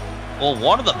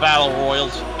 one of the Battle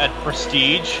Royals at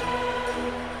Prestige.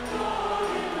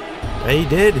 Yeah, he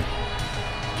did.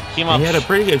 He had a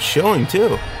pretty good showing,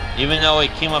 too. Even though he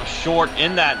came up short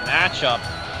in that matchup.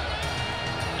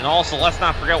 And also, let's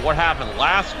not forget what happened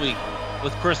last week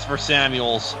with Christopher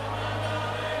Samuels,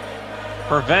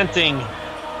 preventing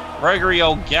Gregory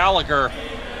O'Gallagher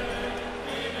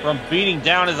from beating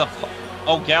down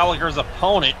O'Gallagher's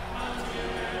opponent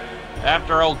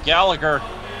after O'Gallagher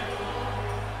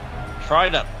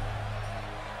tried to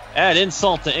add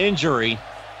insult to injury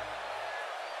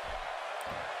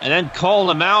and then called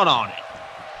him out on it.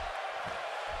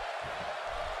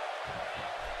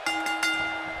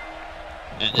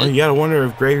 Well, you gotta wonder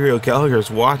if Gregory O'Gallagher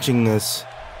is watching this,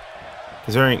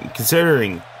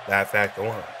 considering that fact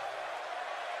alone.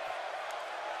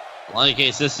 In any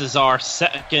case, this is our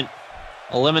second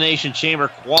Elimination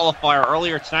Chamber qualifier.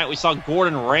 Earlier tonight, we saw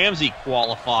Gordon Ramsay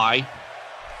qualify.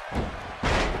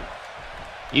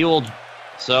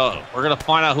 So we're gonna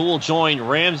find out who will join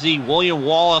Ramsay, William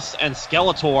Wallace, and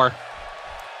Skeletor.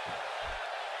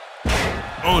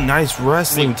 Oh, nice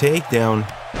wrestling takedown.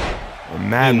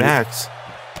 Mad Max.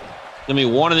 Gonna be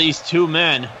one of these two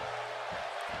men.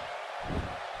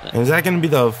 And is that gonna be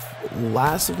the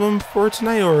last of them for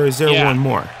tonight, or is there one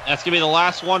more? That's gonna be the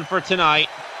last one for tonight.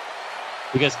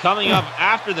 Because coming up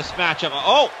after this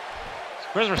matchup,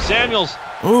 Christopher Samuels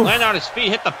landed on his feet,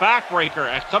 hit the backbreaker.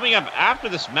 And coming up after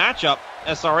this matchup,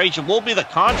 SRH will be the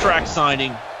contract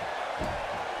signing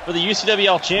for the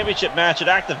UCWL Championship match at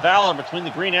Active Valor between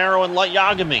the Green Arrow and Light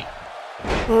Yagami.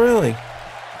 Oh, really?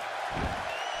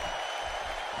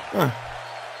 Huh.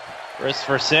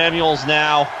 Christopher Samuels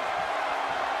now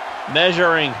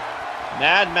measuring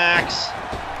Mad Max.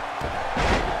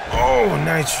 Oh,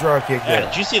 nice drop kick there.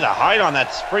 Did you see the height on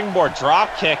that springboard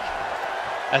drop kick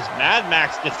as Mad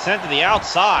Max gets sent to the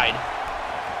outside?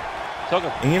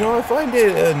 And I find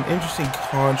it an interesting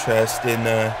contrast in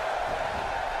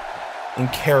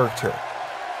character,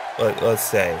 let's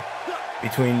say,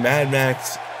 between Mad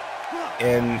Max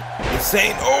and the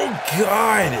Saint. Oh,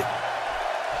 God!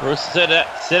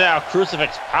 Sit out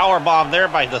crucifix powerbomb there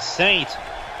by the Saint.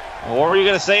 What were you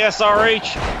going to say,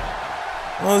 SRH?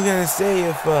 I was going to say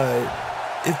if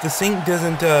the Saint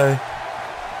doesn't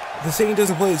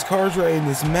play his cards right in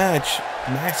this match,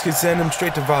 Max could send him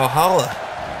straight to Valhalla.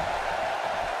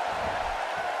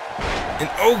 And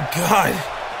oh, God!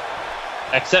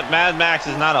 Except Mad Max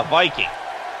is not a Viking.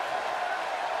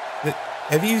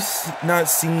 Have you not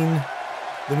seen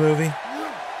the movie?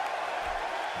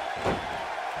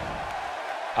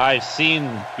 I've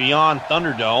seen Beyond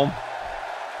Thunderdome.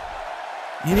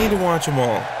 You need to watch them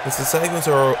all, because the segments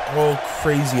are all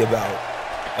crazy about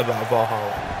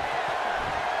Valhalla.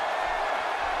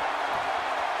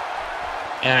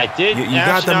 And I did. You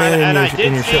got them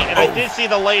in your show. And I did see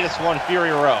the latest one,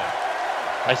 Fury Road.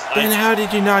 Then how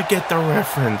did you not get the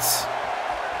reference?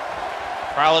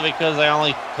 Probably because I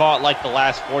only caught like the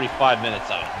last 45 minutes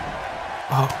of it.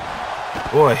 Oh,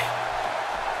 boy.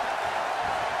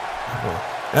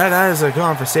 That is a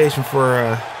conversation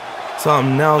for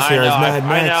something else here. Mad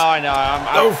Max. I know.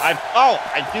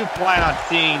 I do plan on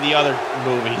seeing the other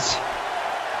movies.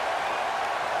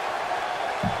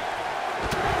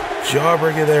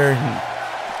 Jawbreaker there.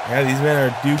 Yeah, these men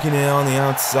are duking it on the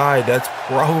outside. That's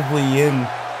probably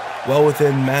well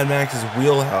within Mad Max's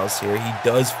wheelhouse here. He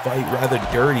does fight rather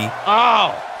dirty.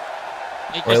 Oh!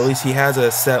 Or at least he has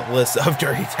a set list of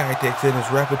dirty tactics in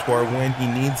his repertoire when he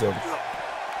needs them.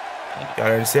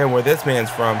 Gotta understand where this man's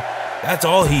from. That's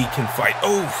all he can fight.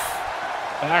 Oh!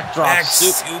 Backdrop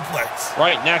suplex.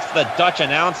 Right next to the Dutch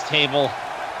announce table.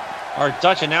 Our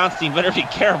Dutch announce team better be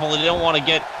careful. They don't want to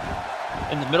get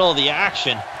in the middle of the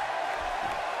action.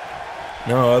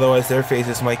 No, otherwise their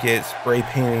faces might get spray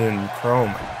painted in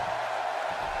chrome.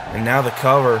 And now the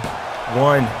cover.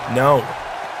 One, no.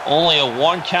 Only a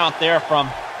 1 count there from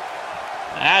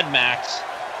Mad Max.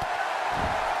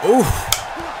 Oof.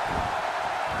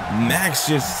 Max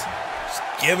just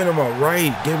giving him a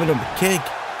right, giving him a kick.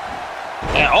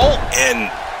 And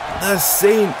the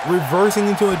Saint reversing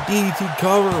into a DDT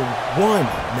cover. One,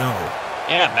 no.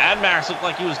 Yeah, Mad Max looked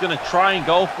like he was going to try and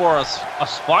go for a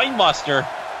spine buster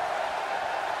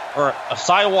or a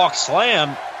sidewalk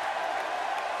slam.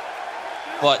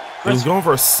 But he was going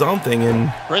for something,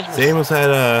 and Samuels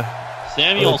had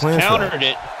Samuels countered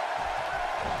it.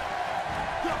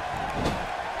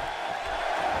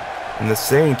 And the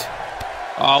Saint.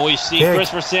 Oh, we've seen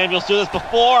Christopher Samuels do this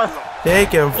before. Take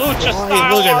him.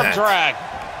 Lucha-style arm drag.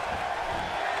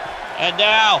 And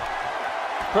now,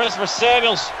 Christopher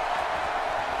Samuels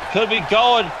could be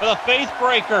going for the faith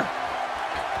breaker.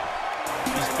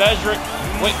 He's measuring.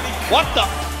 Wait, what the?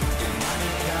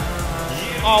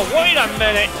 Oh, wait a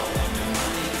minute.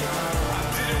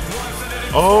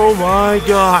 Oh my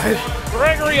God.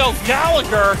 Gregory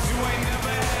O'Gallagher.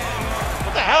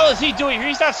 What the hell is he doing here?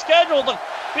 He's not scheduled to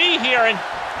be here. And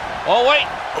oh, wait.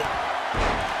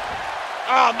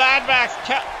 Oh, Mad Max.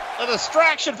 A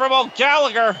distraction from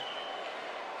O'Gallagher.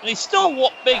 And he's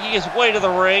still making his way to the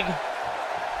ring.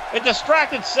 It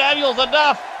distracted Samuels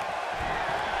enough.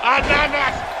 On Mad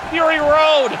Max Fury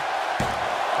Road.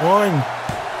 1,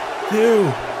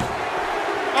 2.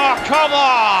 Oh, come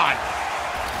on.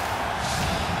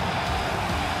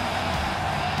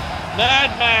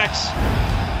 Mad Max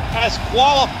has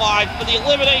qualified for the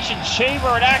Elimination Chamber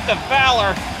at Act of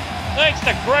Valor thanks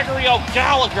to Gregory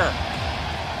O'Gallagher.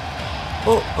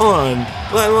 Well, hold on.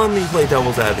 Let me play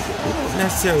devil's advocate. We don't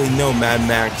necessarily know Mad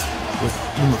Max was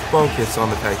focused on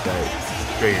the fact that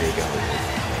Gregory O'Gallagher.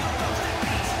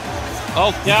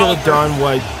 He could have done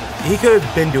what he could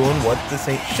have been doing, what the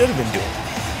Saint should have been doing.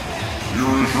 Here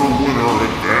is your winner,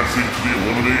 advancing to the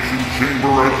Elimination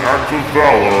Chamber at Act of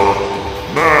Valor,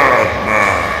 Mad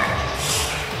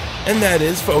Max. And that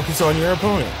is focus on your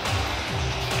opponent.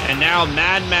 And now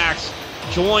Mad Max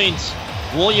joins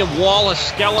William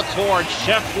Wallace, Skeletor, and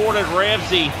Chef Gordon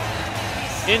Ramsay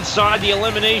inside the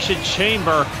Elimination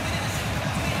Chamber.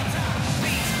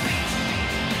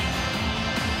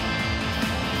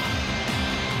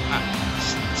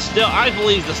 Still, I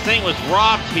believe the Saint was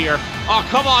robbed here. Oh,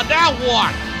 come on, now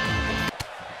what?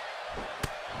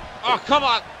 Oh, come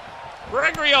on.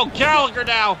 Gregory O'Gallagher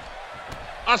now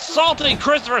assaulting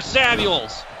Christopher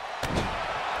Samuels.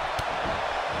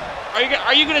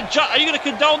 Are you gonna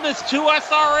condone this too,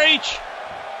 SRH?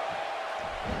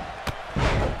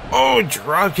 Oh,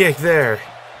 drop kick there.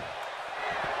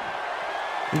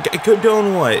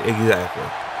 Condone what exactly?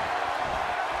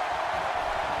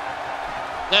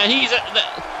 Now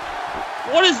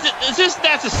what is this? Is this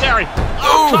necessary?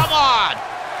 Oh, come on!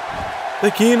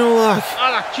 The Kino lock.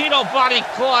 On a Kino body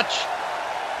clutch.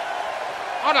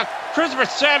 On a Christopher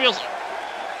Samuels.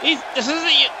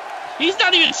 He's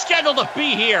not even scheduled to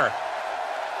be here.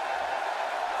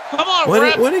 Come on,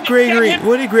 what did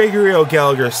Gregory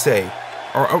O'Gallagher say?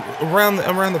 Or around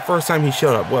the first time he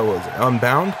showed up, what was it?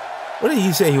 Unbound? What did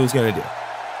he say he was gonna do?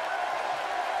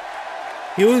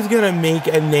 He was gonna make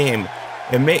a name.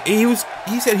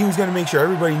 He said he was gonna make sure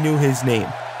everybody knew his name.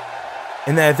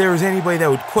 And that if there was anybody that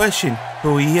would question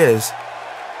who he is,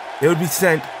 they would be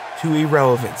sent to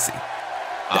irrelevancy.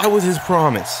 That was his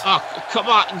promise. Oh, come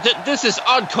on. This is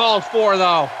uncalled for,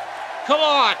 though. Come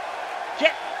on.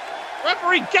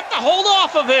 Referee, get the hold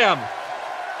off of him.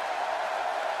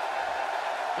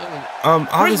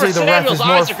 Obviously the ref is more.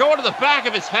 Eyes are going to the back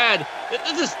of his head.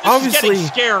 This is getting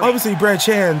scary. Obviously, Brett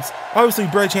Chan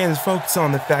is focused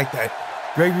on the fact that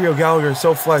Gregory Gallagher is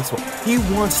so flexible. He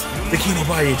wants the Kano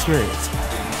body experience.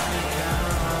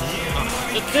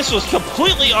 This was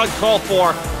completely uncalled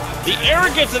for. The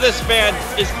arrogance of this man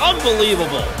is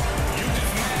unbelievable.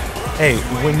 Hey,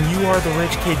 when you are the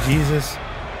rich kid Jesus,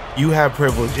 you have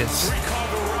privileges.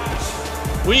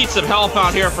 We need some help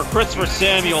out here for Christopher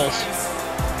Samuels.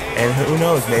 And who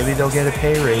knows, maybe they'll get a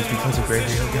pay raise because of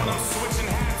Gregory Gallagher.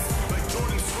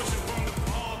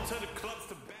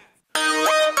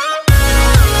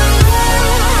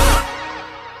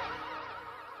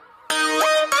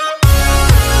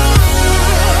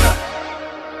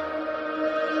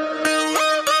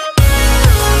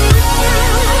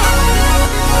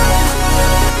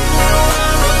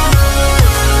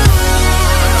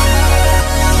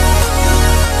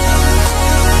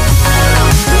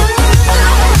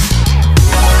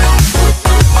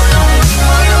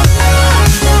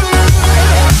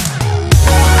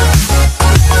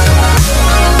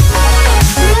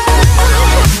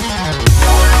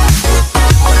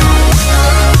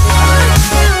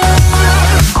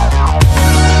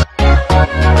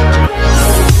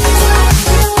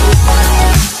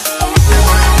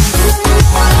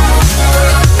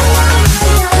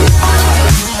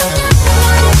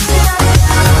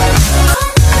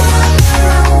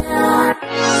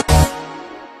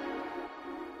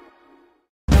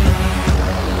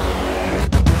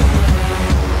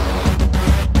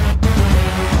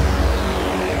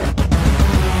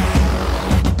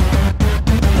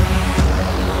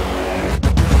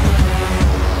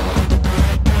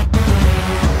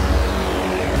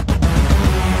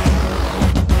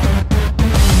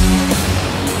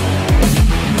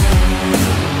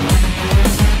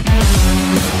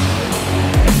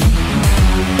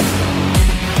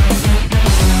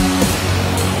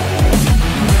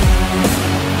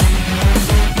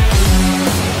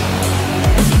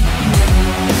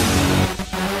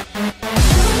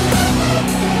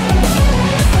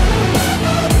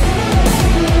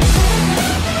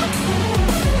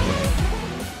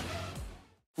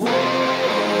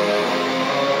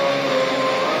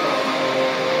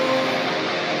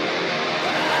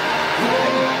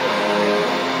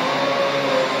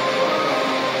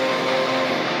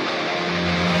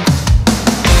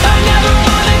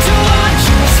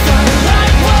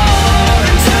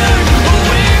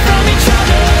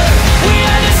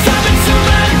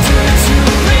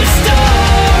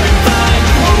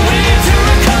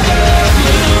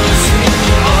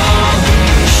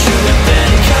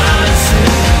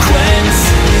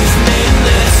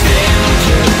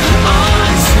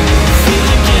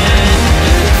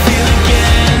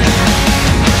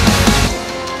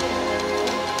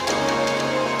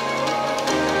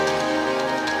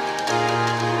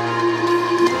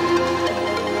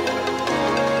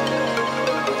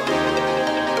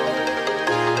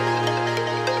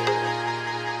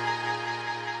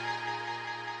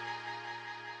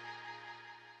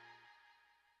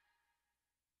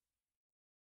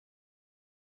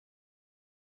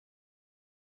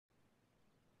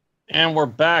 And we're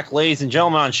back, ladies and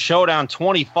gentlemen, on Showdown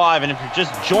 25. And if you're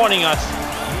just joining us,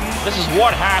 this is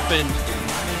what happened.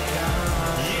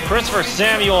 Christopher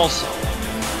Samuels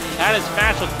had his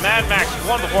match with Mad Max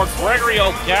 1 before Gregory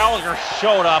O'Gallagher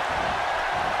showed up,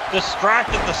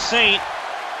 distracted the Saint,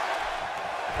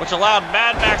 which allowed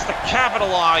Mad Max to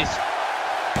capitalize,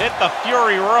 hit the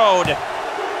Fury Road,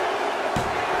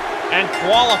 and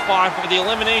qualify for the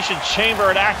Elimination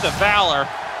Chamber at Act of Valor.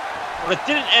 But it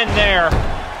didn't end there.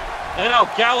 And then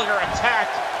O'Gallagher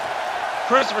attacked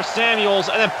Christopher Samuels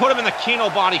and then put him in the Kano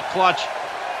body clutch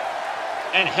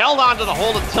and held on to the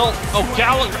hold until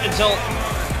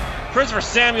Christopher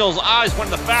Samuels' eyes went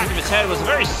in the back of his head. It was a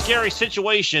very scary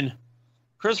situation.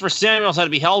 Christopher Samuels had to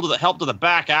be helped to the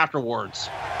back afterwards.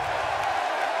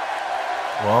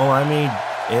 Well, I mean,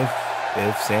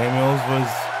 if Samuels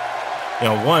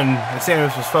was, one, if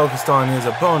Samuels was focused on his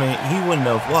opponent, he wouldn't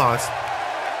have lost.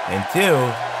 And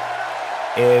two,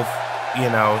 if, he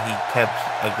kept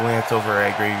a glance over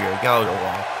at Gregory Gallagher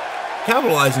while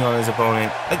capitalizing on his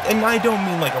opponent, and I don't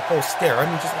mean like a full stare, I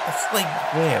mean just like a slight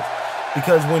glance.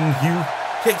 Because when you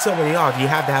kick somebody off,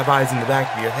 you have to have eyes in the back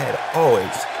of your head,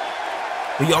 always.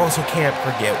 But you also can't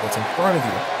forget what's in front of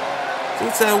you.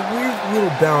 So it's that weird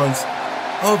little balance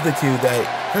of the two that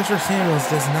Christopher Samuels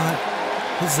does not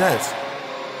possess.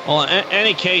 Well, in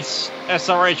any case,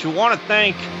 SRH, we want to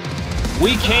thank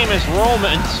We Came as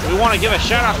Romans. We want to give a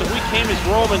shout out to We Came as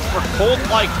Romans for Cold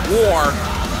Like War,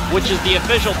 which is the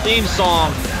official theme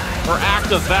song for Act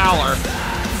of Valor.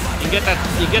 You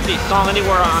get the song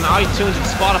anywhere on iTunes and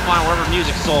Spotify, wherever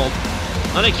music's sold.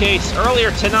 In any case,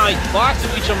 earlier tonight,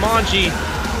 Fatsuichi Manji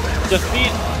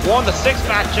won the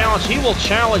six-pack challenge. He will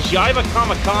challenge Yaiba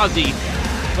Kamikaze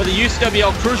for the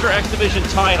UCWL Cruiser X Division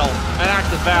title at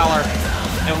Act of Valor.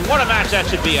 And what a match that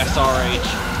should be, SRH.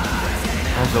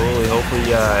 Absolutely. Hopefully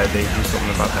they do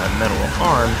something about that mental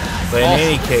harm. But in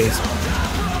any case...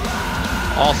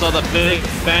 Also, the Big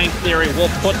Bang Theory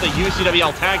will put the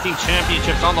UCWL Tag Team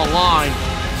Championships on the line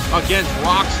against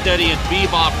Rocksteady and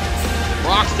Bebop.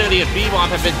 Rocksteady and Bebop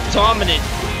have been dominant.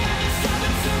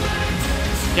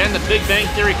 Can the Big Bang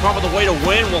Theory come up with a way to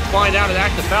win? We'll find out at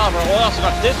Act of Valor. We also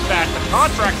got this match. The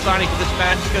contract signing for this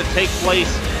match is going to take place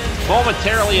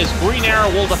momentarily as Green Arrow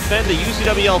will defend the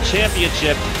UCWL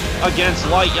Championship against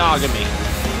Light Yagami.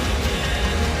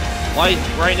 Light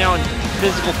right now in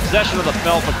physical possession of the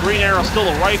belt, but Green Arrow still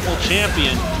the rightful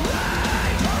champion.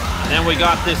 And then we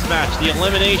got this match, the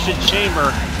Elimination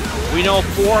Chamber. We know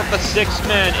 4 of the 6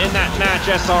 men in that match,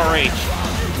 SRH.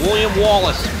 William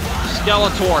Wallace,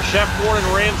 Skeletor, Chef Gordon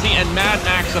Ramsay, and Mad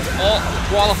Max have all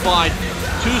qualified.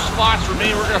 2 spots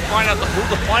remain. We're going to find out who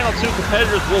the final 2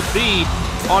 competitors will be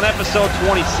on episode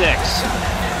 26.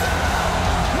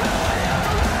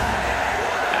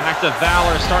 Act of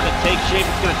Valor is starting to take shape.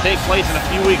 It's going to take place in a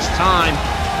few weeks' time,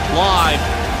 live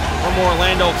from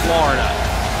Orlando, Florida.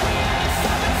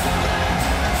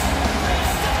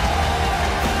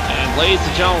 And ladies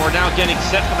and gentlemen, we're now getting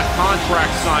set for the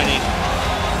contract signing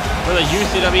for the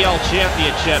UCWL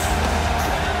Championship.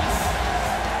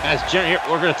 As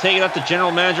we're going to take it up to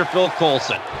General Manager Phil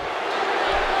Coulson.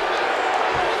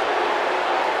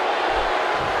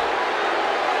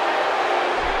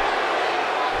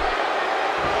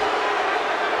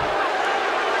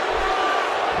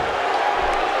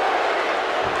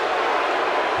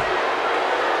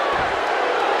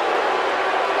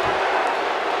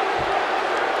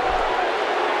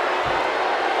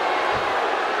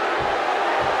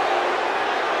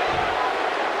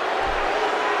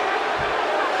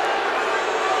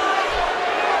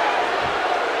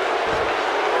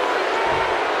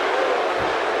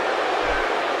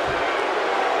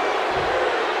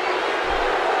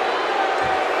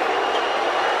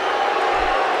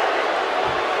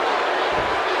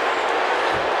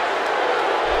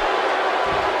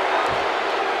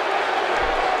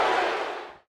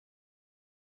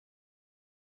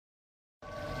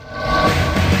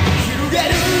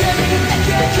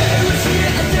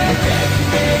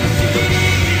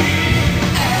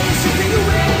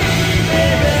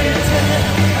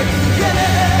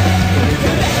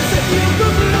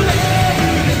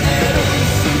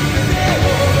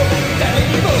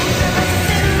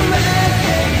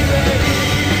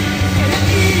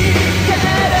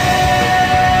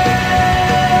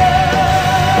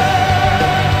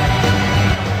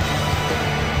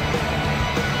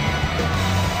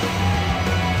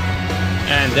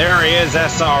 There he is,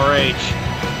 SRH.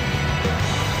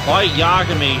 Light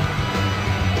Yagami,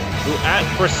 who at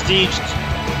Prestige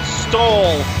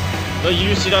stole the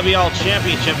UCWL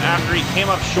Championship after he came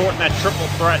up short in that triple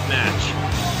threat match.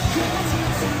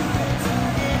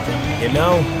 You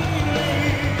know,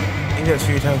 I think there's a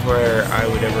few times where I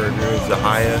would never agree with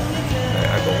Zahaya.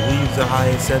 I believe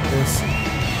Zahaya said this.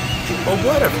 But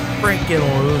what a freaking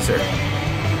loser.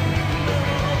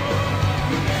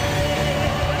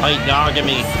 Light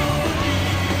Yagami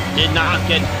did not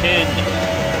get pinned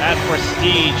at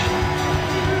Prestige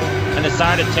and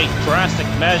decided to take drastic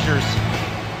measures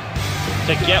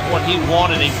to get what he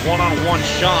wanted, a one-on-one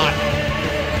shot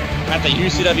at the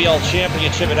UCWL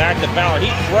Championship at Act of Valor. He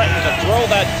threatened to throw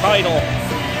that title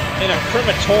in a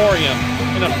crematorium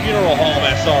in a funeral home,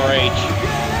 SRH.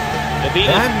 If he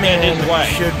didn't get his way.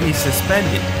 Should be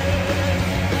suspended.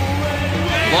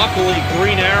 Luckily,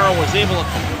 Green Arrow was able to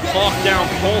talk down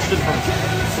Coulson from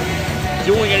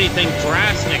doing anything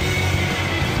drastic.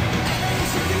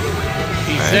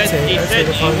 He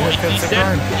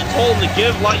told him to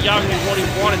give Light Yagami what he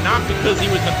wanted, not because he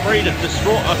was afraid of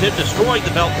him destroying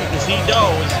the belt, because he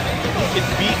knows he can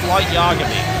beat Light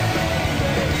Yagami.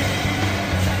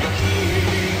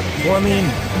 Well, I mean,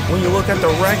 when you look at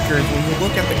the records, when you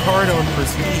look at the card on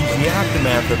Prestige, the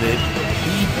aftermath of it,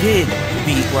 he did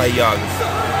beat Light Yagami.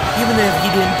 Even if he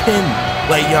didn't pin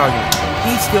Light Yagami,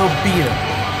 he still beat him.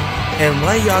 And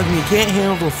Light Yagami can't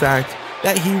handle the fact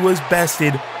that he was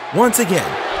bested once again.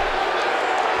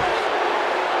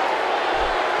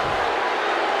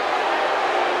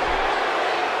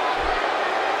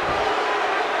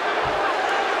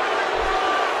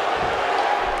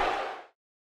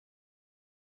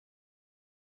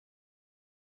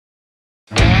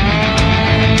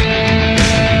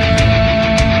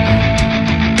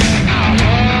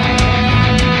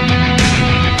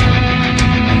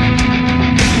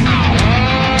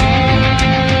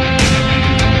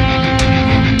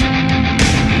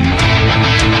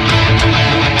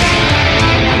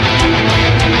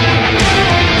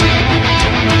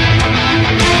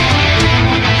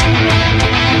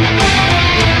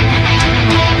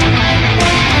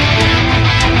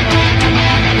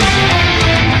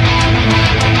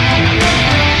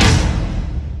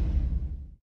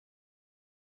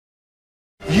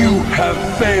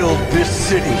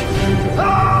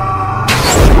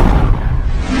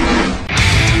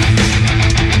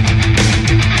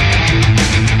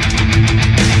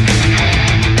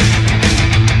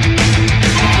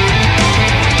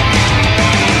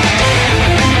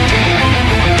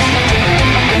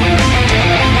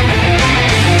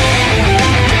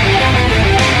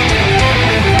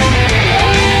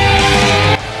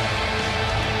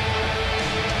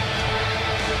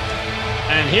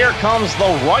 comes the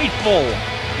rightful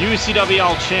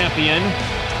UCWL champion,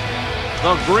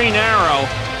 the Green Arrow.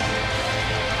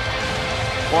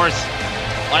 Of course,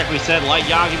 like we said, Light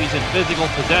Yagami's in physical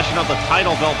possession of the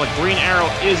title belt, but Green Arrow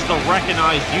is the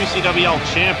recognized UCWL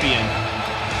champion.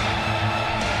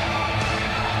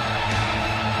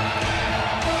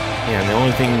 Yeah, and the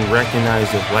only thing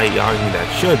recognized of Light Yagami that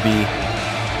should be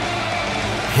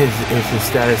is his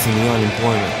status in the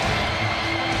unemployment.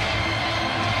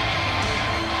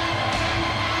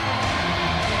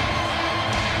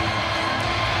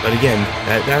 But again,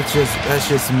 that's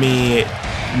just me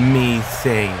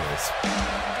saying this,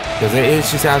 because it's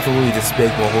just absolutely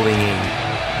despicable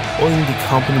holding the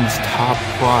company's top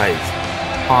prize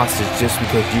hostage just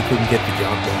because you couldn't get the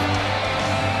job done.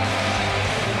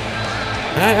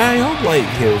 I hope Light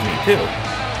hears me too.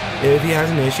 If he has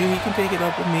an issue, he can take it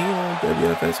up with me or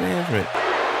WFS management.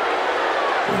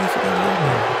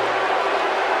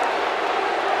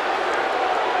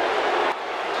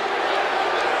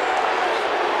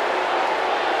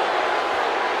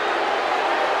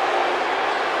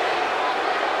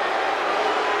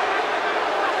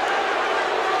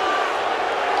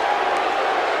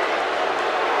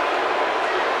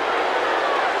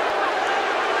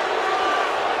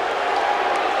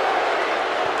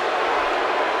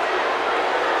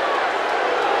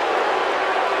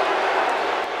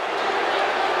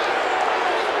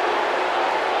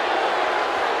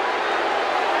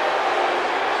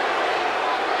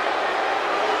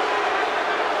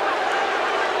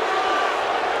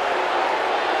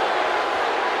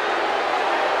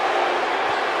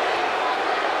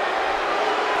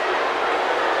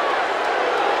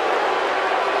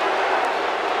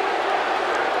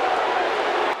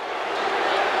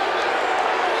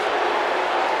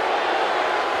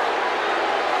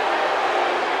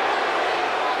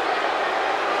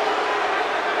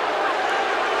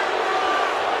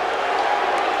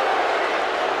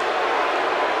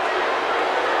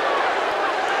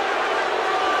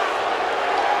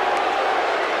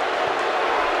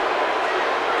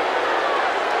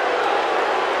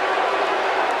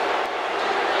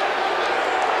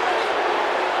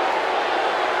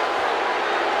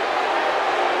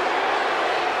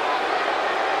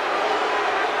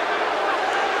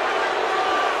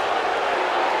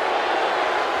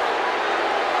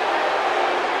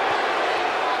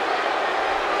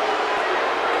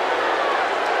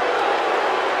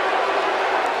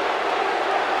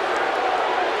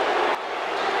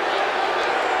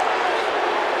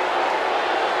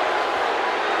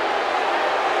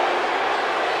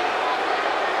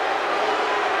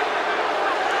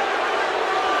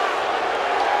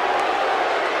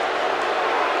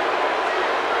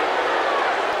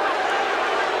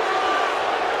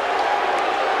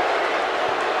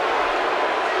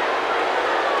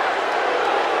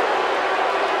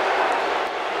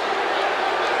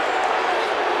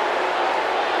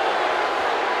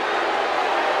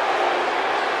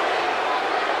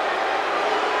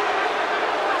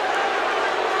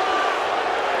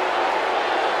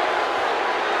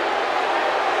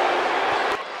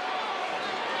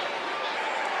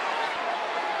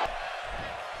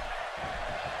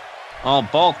 Oh,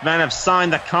 both men have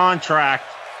signed the contract.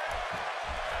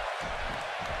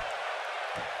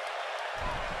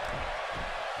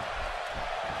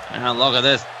 And look at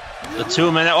this. The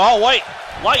 2 minute. Oh, wait.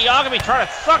 Light Yagami trying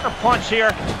to sucker punch here.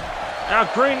 Now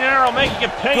Green Arrow making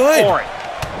it pay for it.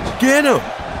 Get him.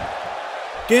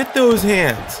 Get those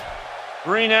hands.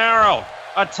 Green Arrow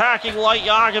attacking Light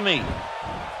Yagami.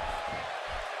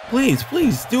 Please,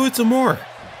 please, do it some more.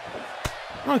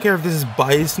 I don't care if this is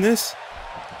biasness.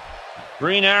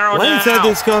 Green Arrow Lance now. had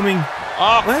this coming.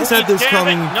 Oh, Lance had this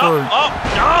coming no. for... Oh,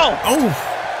 no! Oh!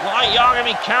 Light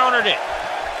Yagami countered it.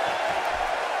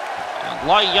 And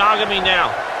Light Yagami now.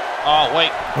 Oh,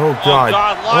 wait. Oh, God. Oh,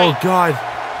 God, Light. Oh, God.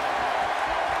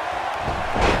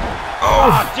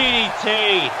 Oh,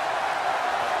 DDT.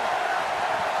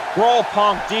 Roll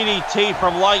pump DDT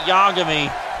from Light Yagami.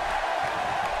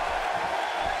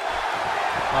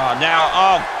 Oh, now,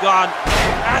 oh, God.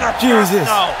 And a Jesus.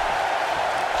 No.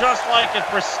 Just like in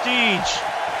Prestige.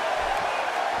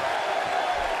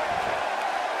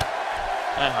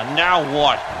 Now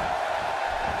what?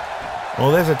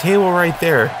 Well, there's a table right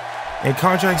there. And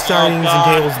contract signings and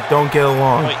tables don't get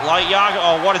along. Wait, Light Yagami.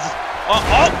 Oh, what is this? Oh,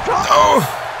 God. Oh!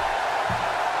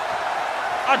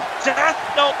 A death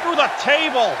note through the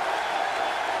table.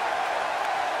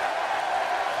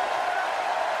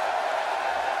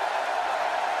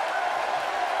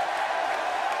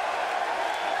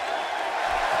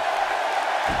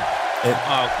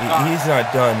 He's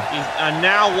not done. And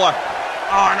now what?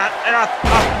 Oh, and a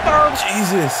third.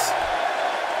 Jesus.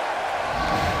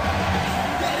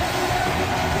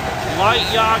 Light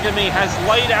Yagami has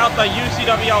laid out the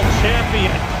UCWL champion.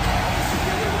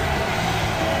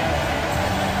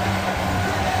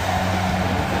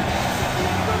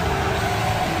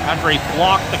 After he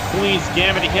blocked the Queen's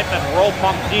Gambit, he hit that roll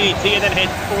pump DDT and then hit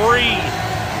 3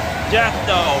 death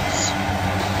notes.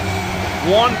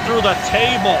 1 through the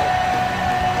table.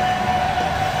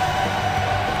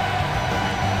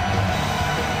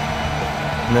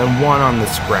 And then 1 on the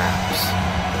scraps.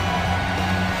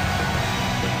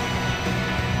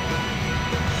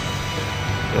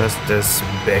 That's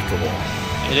despicable.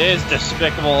 It is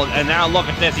despicable. And now look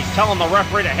at this. He's telling the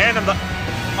referee to hand him the...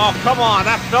 Oh, come on.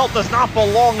 That belt does not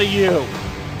belong to you.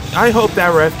 I hope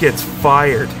that ref gets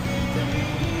fired.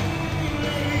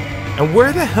 And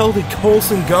where the hell did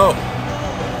Coulson go?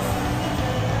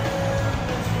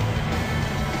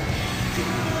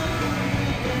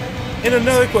 And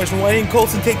another question, why didn't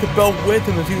Coulson take the belt with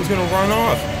him if he was going to run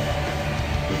off?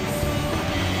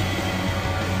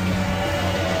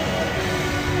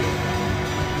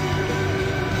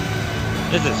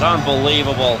 This is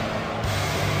unbelievable.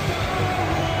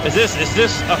 Is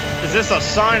this a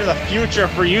sign of the future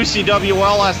for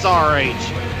UCWL SRH?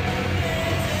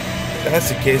 If that's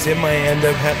the case, it might end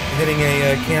up hitting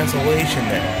a cancellation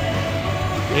there.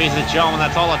 Ladies and gentlemen,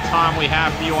 that's all the time we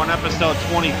have for you on episode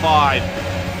 25.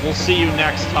 We'll see you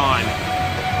next time.